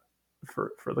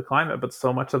for the climate, but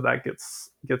so much of that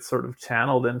gets sort of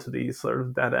channeled into these sort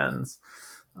of dead ends,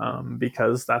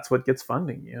 because that's what gets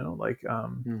funding. Like,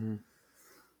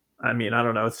 I mean, I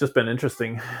don't know. It's just been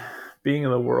interesting being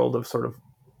in the world of sort of,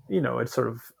 it's sort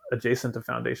of adjacent to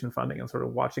foundation funding and sort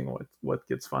of watching what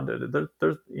gets funded.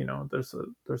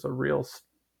 There's a real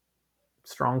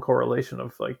strong correlation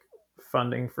of like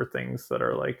funding for things that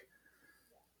are like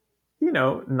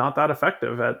not that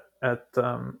effective at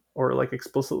or like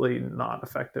explicitly not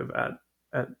effective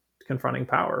at confronting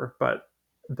power, but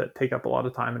that take up a lot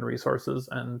of time and resources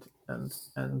and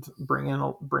bring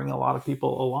a lot of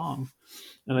people along.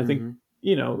 And I think,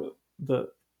 Mm-hmm. the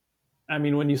I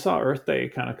mean, when you saw Earth Day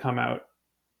kind of come out,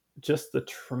 just the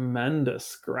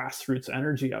tremendous grassroots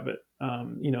energy of it,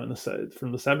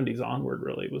 from the 70s onward,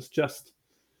 really was just,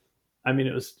 I mean,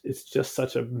 it's just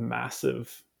such a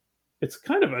massive, it's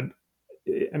kind of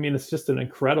it's just an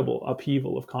incredible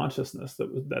upheaval of consciousness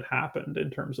that happened in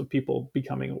terms of people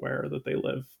becoming aware that they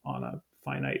live on a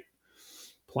finite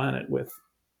planet with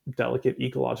delicate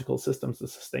ecological systems to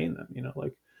sustain them.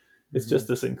 Like, it's Mm-hmm. just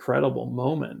this incredible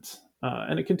moment,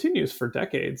 and it continues for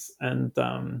decades. And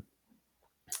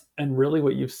really,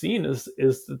 what you've seen is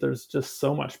that there's just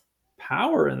so much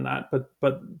power in that,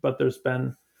 but there's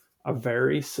been a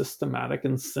very systematic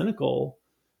and cynical,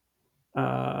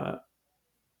 uh,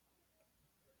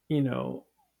 you know,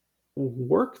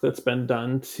 work that's been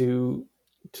done to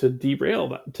derail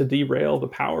the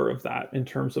power of that in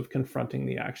terms of confronting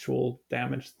the actual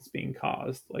damage that's being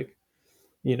caused. Like,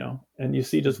 and you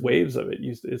see just Mm-hmm. waves of it.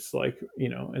 It's like,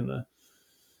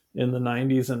 in the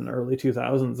 90s and early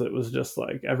 2000s, it was just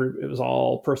like it was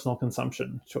all personal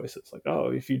consumption choices, like, oh,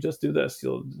 if you just do this,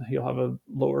 you'll have a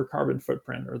lower carbon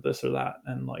footprint, or this or that,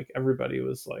 and like everybody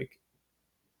was like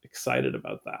excited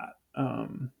about that,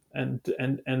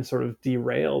 and sort of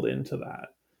derailed into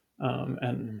that, um,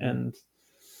 and Mm-hmm. and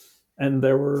and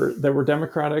there were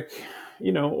democratic,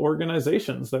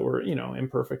 organizations that were,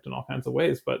 imperfect in all kinds of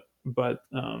ways, but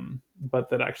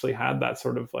that actually had that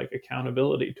sort of like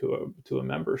accountability to a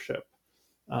membership,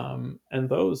 and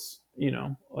those,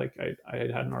 like I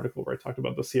had an article where I talked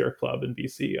about the Sierra Club in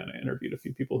BC, and I interviewed a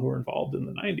few people who were involved in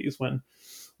the 90s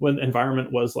when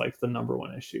environment was like the number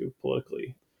one issue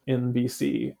politically in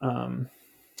BC, and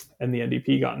the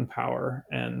NDP got in power,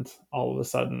 and all of a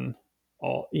sudden,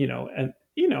 all and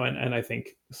I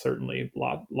think certainly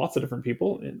lots of different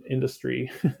people in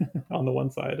industry on the one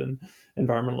side and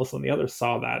environmentalists on the other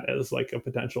saw that as like a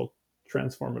potential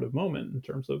transformative moment in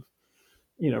terms of,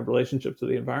 relationship to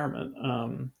the environment.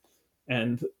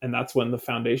 And that's when the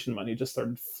foundation money just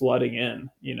started flooding in,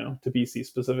 to BC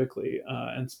specifically,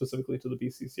 and specifically to the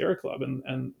BC Sierra Club.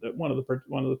 And one of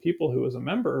the people who was a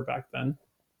member back then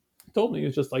told me, he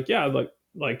was just like, yeah,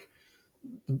 like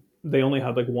they only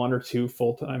had like one or two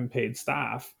full-time paid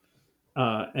staff,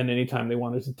 and anytime they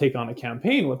wanted to take on a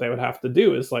campaign, what they would have to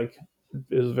do is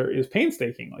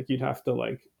painstaking. Like, you'd have to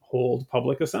like hold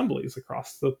public assemblies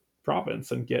across the province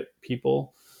and get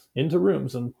people into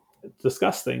rooms and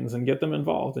discuss things and get them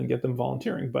involved and get them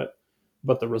volunteering. But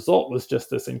the result was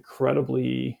just this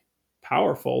incredibly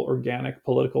powerful organic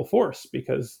political force,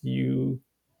 because you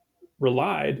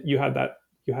had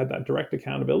that direct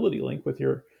accountability link with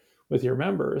your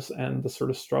members, and the sort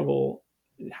of struggle,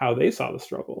 how they saw the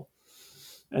struggle.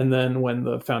 And then when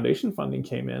the foundation funding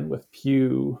came in with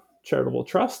Pew charitable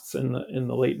trusts in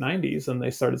the late 90s, and they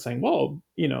started saying, well,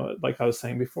 like I was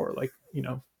saying before, like,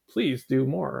 please do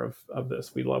more of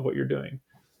this, we love what you're doing.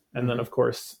 And then, Mm-hmm. of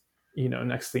course,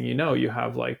 next thing you know, you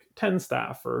have like 10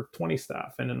 staff or 20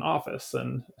 staff in an office,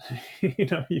 and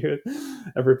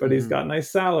everybody's Mm-hmm. got nice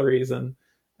salaries, and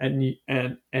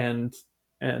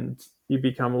you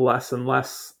become less and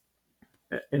less.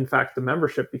 In fact, the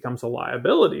membership becomes a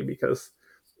liability, because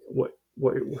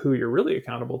who you're really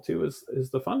accountable to is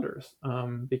the funders,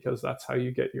 because that's how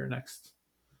you get your next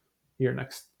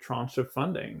tranche of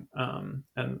funding, and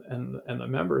the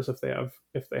members, if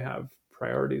they have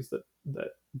priorities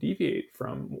that deviate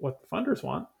from what the funders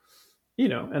want,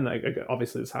 and like,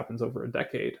 obviously this happens over a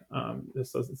decade.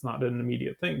 It's not an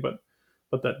immediate thing, but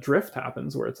that drift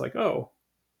happens where it's like, oh,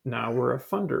 now we're a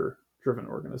funder driven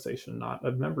organization, not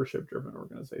a membership driven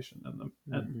organization, and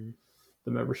Mm-hmm.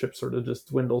 the membership sort of just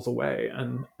dwindles away.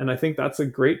 And I think that's a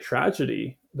great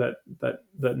tragedy that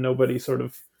nobody sort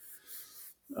of,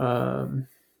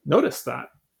 noticed that,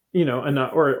 and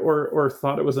not, or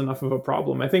thought it was enough of a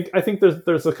problem. I think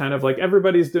there's a kind of like,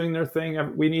 everybody's doing their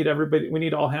thing, we need everybody, we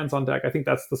need all hands on deck. I think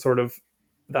that's the sort of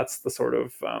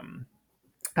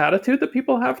attitude that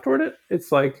people have toward it.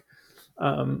 It's like,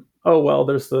 oh well,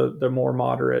 there's the more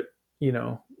moderate,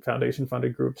 foundation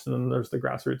funded groups, and then there's the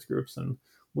grassroots groups, and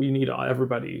we need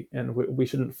everybody, and we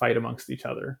shouldn't fight amongst each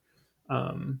other.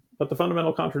 But the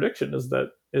fundamental contradiction is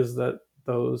that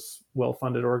those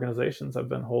well-funded organizations have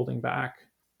been holding back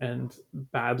and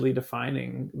badly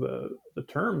defining the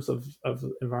terms of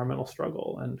environmental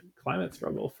struggle and climate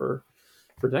struggle for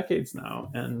decades now.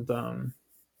 And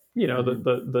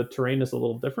Mm-hmm. the terrain is a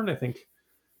little different. I think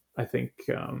there's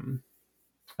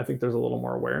a little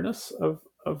more awareness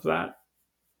of that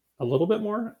a little bit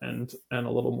more, and a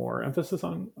little more emphasis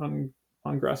on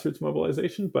grassroots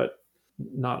mobilization, but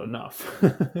not enough.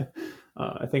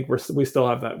 I think we still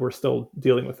have that. We're still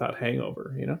dealing with that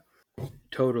hangover, you know.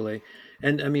 Totally.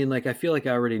 And I mean, like, I feel like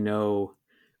I already know.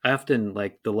 I often,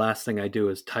 like, the last thing I do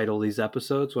is title these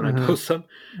episodes when I Mm-hmm. post them.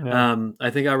 Yeah.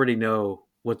 I think I already know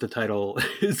what the title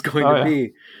is going Oh to yeah.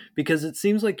 be, because it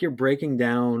seems like you're breaking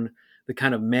down the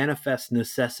kind of manifest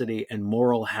necessity and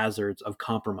moral hazards of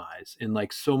compromise in,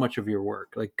 like, so much of your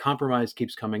work. Like, compromise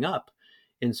keeps coming up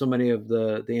in so many of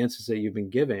the answers that you've been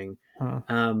giving. Huh.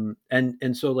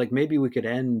 And so, like, maybe we could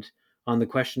end on the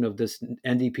question of this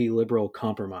NDP liberal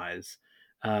compromise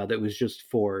that was just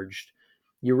forged.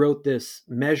 You wrote this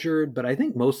measured, but I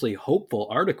think mostly hopeful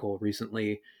article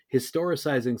recently,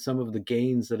 historicizing some of the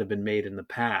gains that have been made in the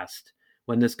past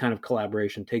when this kind of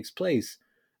collaboration takes place.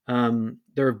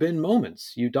 There have been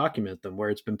moments, you document them, where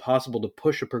it's been possible to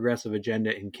push a progressive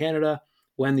agenda in Canada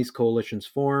when these coalitions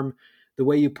form. The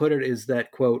way you put it is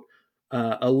that, quote,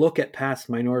 a look at past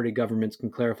minority governments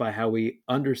can clarify how we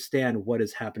understand what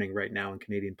is happening right now in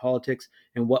Canadian politics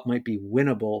and what might be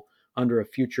winnable under a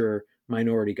future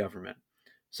minority government.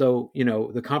 So,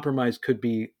 the compromise could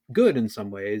be good in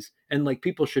some ways. And, like,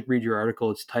 people should read your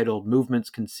article. It's titled Movements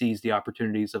Can Seize the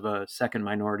Opportunities of a Second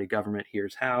Minority Government.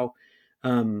 Here's how,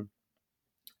 um,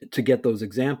 to get those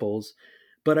examples.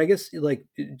 But I guess, like,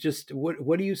 just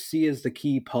what do you see as the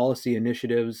key policy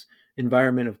initiatives?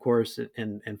 Environment, of course,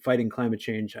 and fighting climate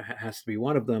change has to be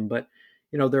one of them. But,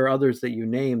 there are others that you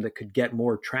name that could get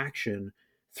more traction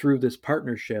through this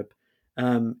partnership.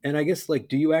 And I guess, like,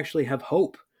 do you actually have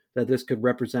hope that this could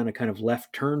represent a kind of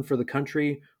left turn for the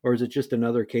country, or is it just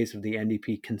another case of the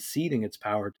NDP conceding its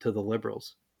power to the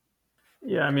Liberals?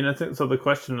 Yeah, I mean, I think so. The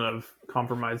question of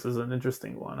compromise is an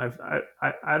interesting one.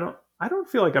 I don't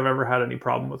feel like I've ever had any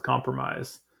problem with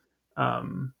compromise.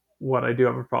 What I do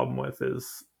have a problem with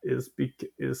is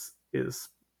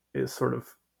sort of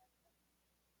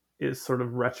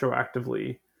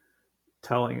retroactively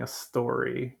telling a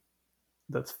story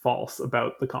that's false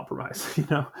about the compromise. You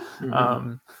know,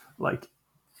 Mm-hmm.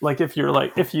 like if you're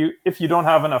like if you don't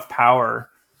have enough power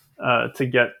to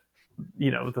get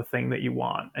the thing that you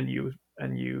want, and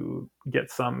you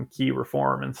get some key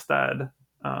reform instead,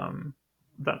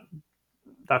 that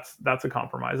that's a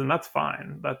compromise, and that's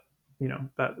fine. That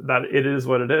that it is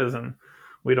what it is, and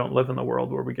we don't live in the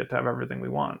world where we get to have everything we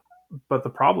want. But the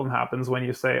problem happens when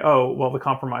you say, oh well, the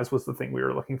compromise was the thing we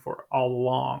were looking for all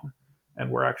along, and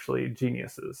we're actually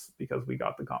geniuses because we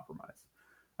got the compromise.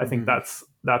 I think Mm-hmm.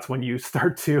 that's when you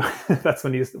start to that's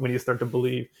when you start to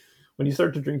believe, when you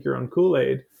start to drink your own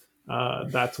Kool-Aid.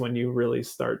 That's when you really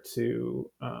start to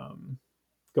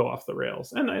go off the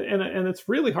rails, and it's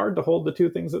really hard to hold the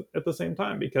two things at the same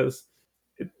time, because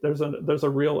there's a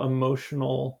real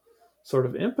emotional sort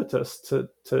of impetus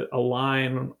to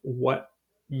align what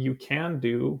you can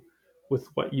do with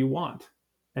what you want.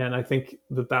 And I think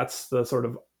that's the sort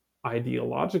of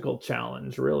ideological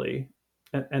challenge, really,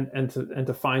 and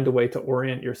to find a way to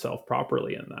orient yourself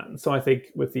properly in that. And so I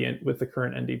think with the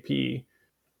current NDP,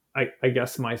 I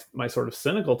guess my sort of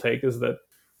cynical take is that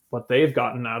what they've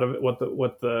gotten out of it, what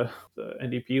the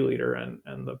NDP leader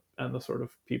and the sort of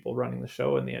people running the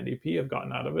show in the NDP have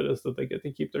gotten out of it, is that they get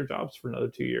to keep their jobs for another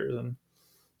 2 years and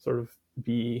sort of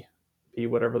be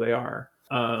whatever they are.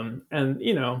 And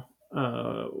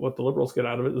what the Liberals get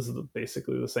out of it is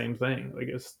basically the same thing. They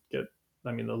just get,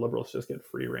 I mean, the Liberals just get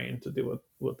free reign to do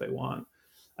what they want.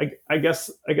 I guess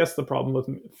the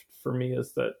problem for me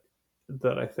is that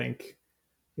I think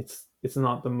it's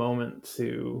not the moment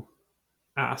to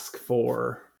ask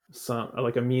for some,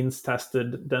 like, a means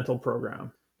tested dental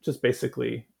program, just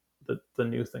basically the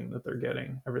new thing that they're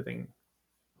getting. Everything,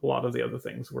 a lot of the other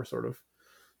things were sort of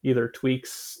either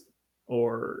tweaks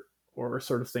or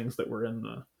sort of things that were in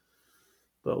the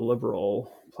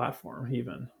liberal platform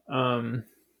even.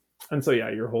 And so yeah,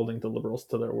 you're holding the Liberals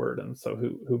to their word, and so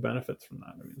who benefits from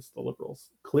that? I mean, it's the Liberals,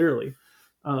 clearly.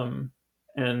 um,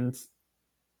 and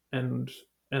and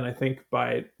and I think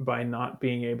by not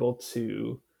being able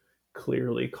to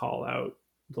clearly call out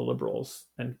the Liberals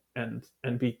and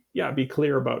be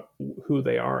clear about who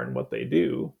they are and what they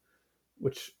do,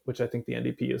 which I think the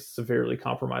NDP has severely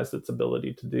compromised its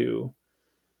ability to do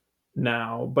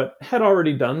now, but had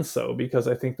already done so, because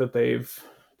I think that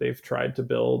they've tried to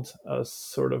build a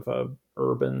sort of a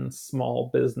urban small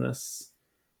business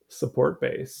support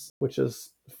base, which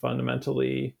is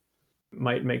fundamentally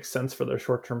might make sense for their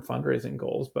short-term fundraising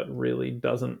goals, but really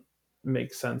doesn't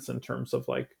make sense in terms of,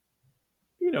 like,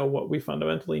 what we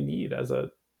fundamentally need as a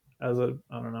I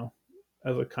don't know,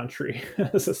 a country,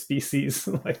 as a species,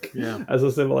 like Yeah. as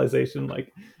a civilization.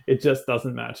 Like it just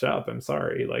doesn't match up. I'm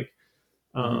sorry. Like,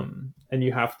 and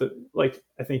you have to, like,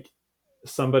 I think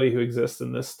somebody who exists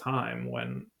in this time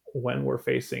when we're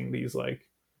facing these like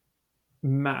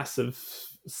massive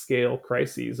scale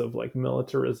crises of like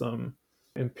militarism,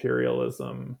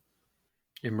 imperialism,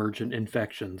 Emergent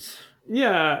infections.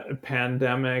 yeah,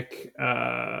 pandemic,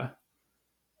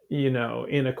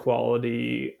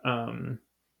 inequality, and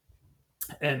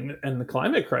the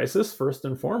climate crisis first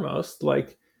and foremost.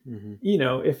 Like,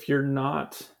 if you're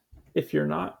not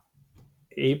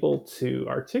able to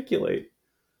articulate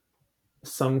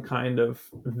some kind of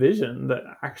vision that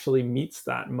actually meets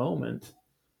that moment,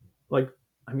 like,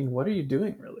 I mean, what are you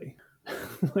doing really?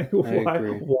 Like, I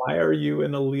agree. why are you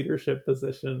in a leadership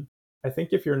position? I think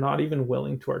if you're not even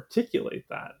willing to articulate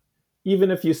that, even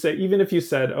if you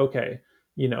said, okay,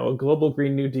 a global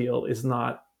Green New Deal is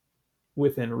not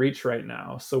within reach right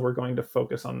now, so we're going to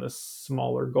focus on this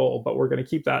smaller goal, but we're going to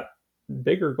keep that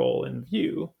bigger goal in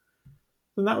view,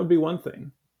 then that would be one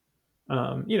thing.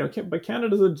 But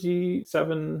Canada's a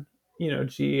G7,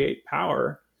 G8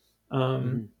 power.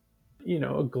 One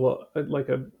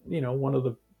of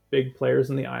the big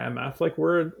players in the IMF. Like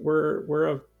we're a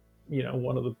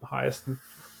one of the highest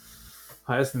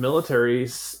military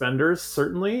spenders,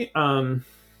 certainly. We're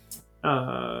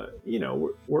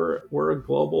a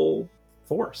global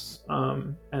force,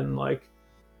 and like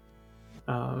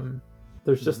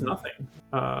there's just nothing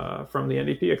from the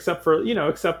NDP except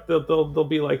they'll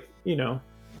be like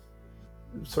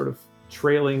sort of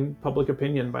trailing public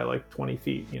opinion by like 20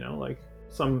 feet. Like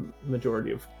some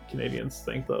majority of Canadians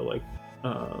think that like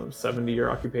 70-year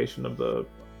occupation of the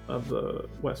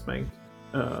West Bank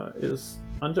is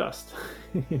unjust,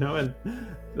 and the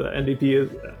NDP is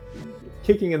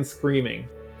kicking and screaming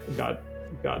got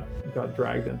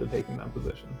dragged into taking that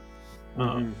position.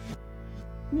 And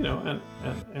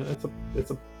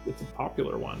it's a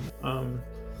popular one. And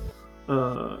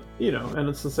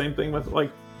it's the same thing with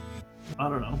like, I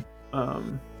don't know.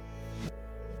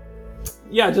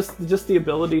 Just the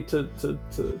ability to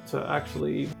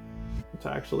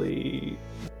actually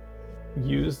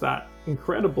use that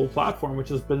incredible platform which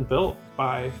has been built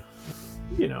by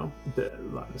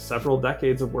several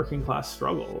decades of working class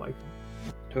struggle, like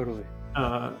Totally.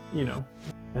 And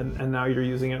now you're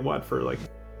using it for like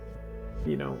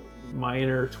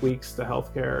minor tweaks to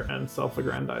healthcare and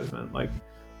self-aggrandizement. Like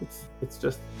it's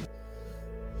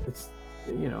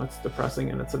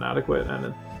depressing and it's inadequate,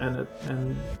 and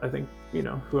I think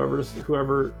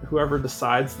whoever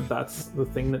decides that that's the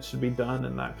thing that should be done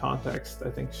in that context,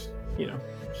 I think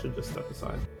should just step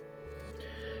aside.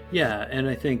 Yeah, and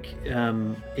I think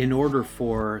in order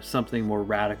for something more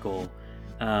radical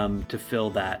to fill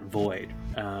that void.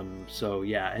 So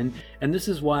yeah, and this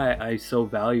is why I so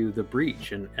value The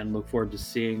Breach and look forward to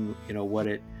seeing what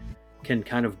it can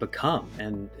kind of become.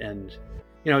 And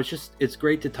it's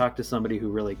great to talk to somebody who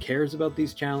really cares about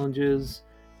these challenges.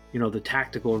 The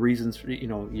tactical reasons for,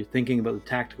 you're thinking about the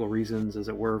tactical reasons, as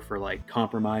it were, for like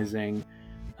compromising,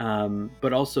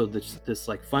 but also this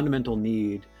like fundamental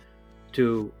need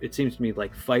to, it seems to me,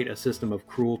 like fight a system of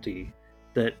cruelty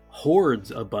that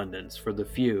hoards abundance for the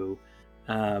few,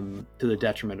 to the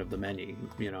detriment of the many.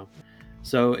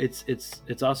 So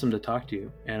it's awesome to talk to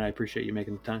you, and I appreciate you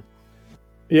making the time.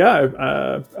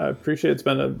 Yeah, I appreciate it. It's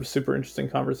been a super interesting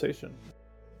conversation.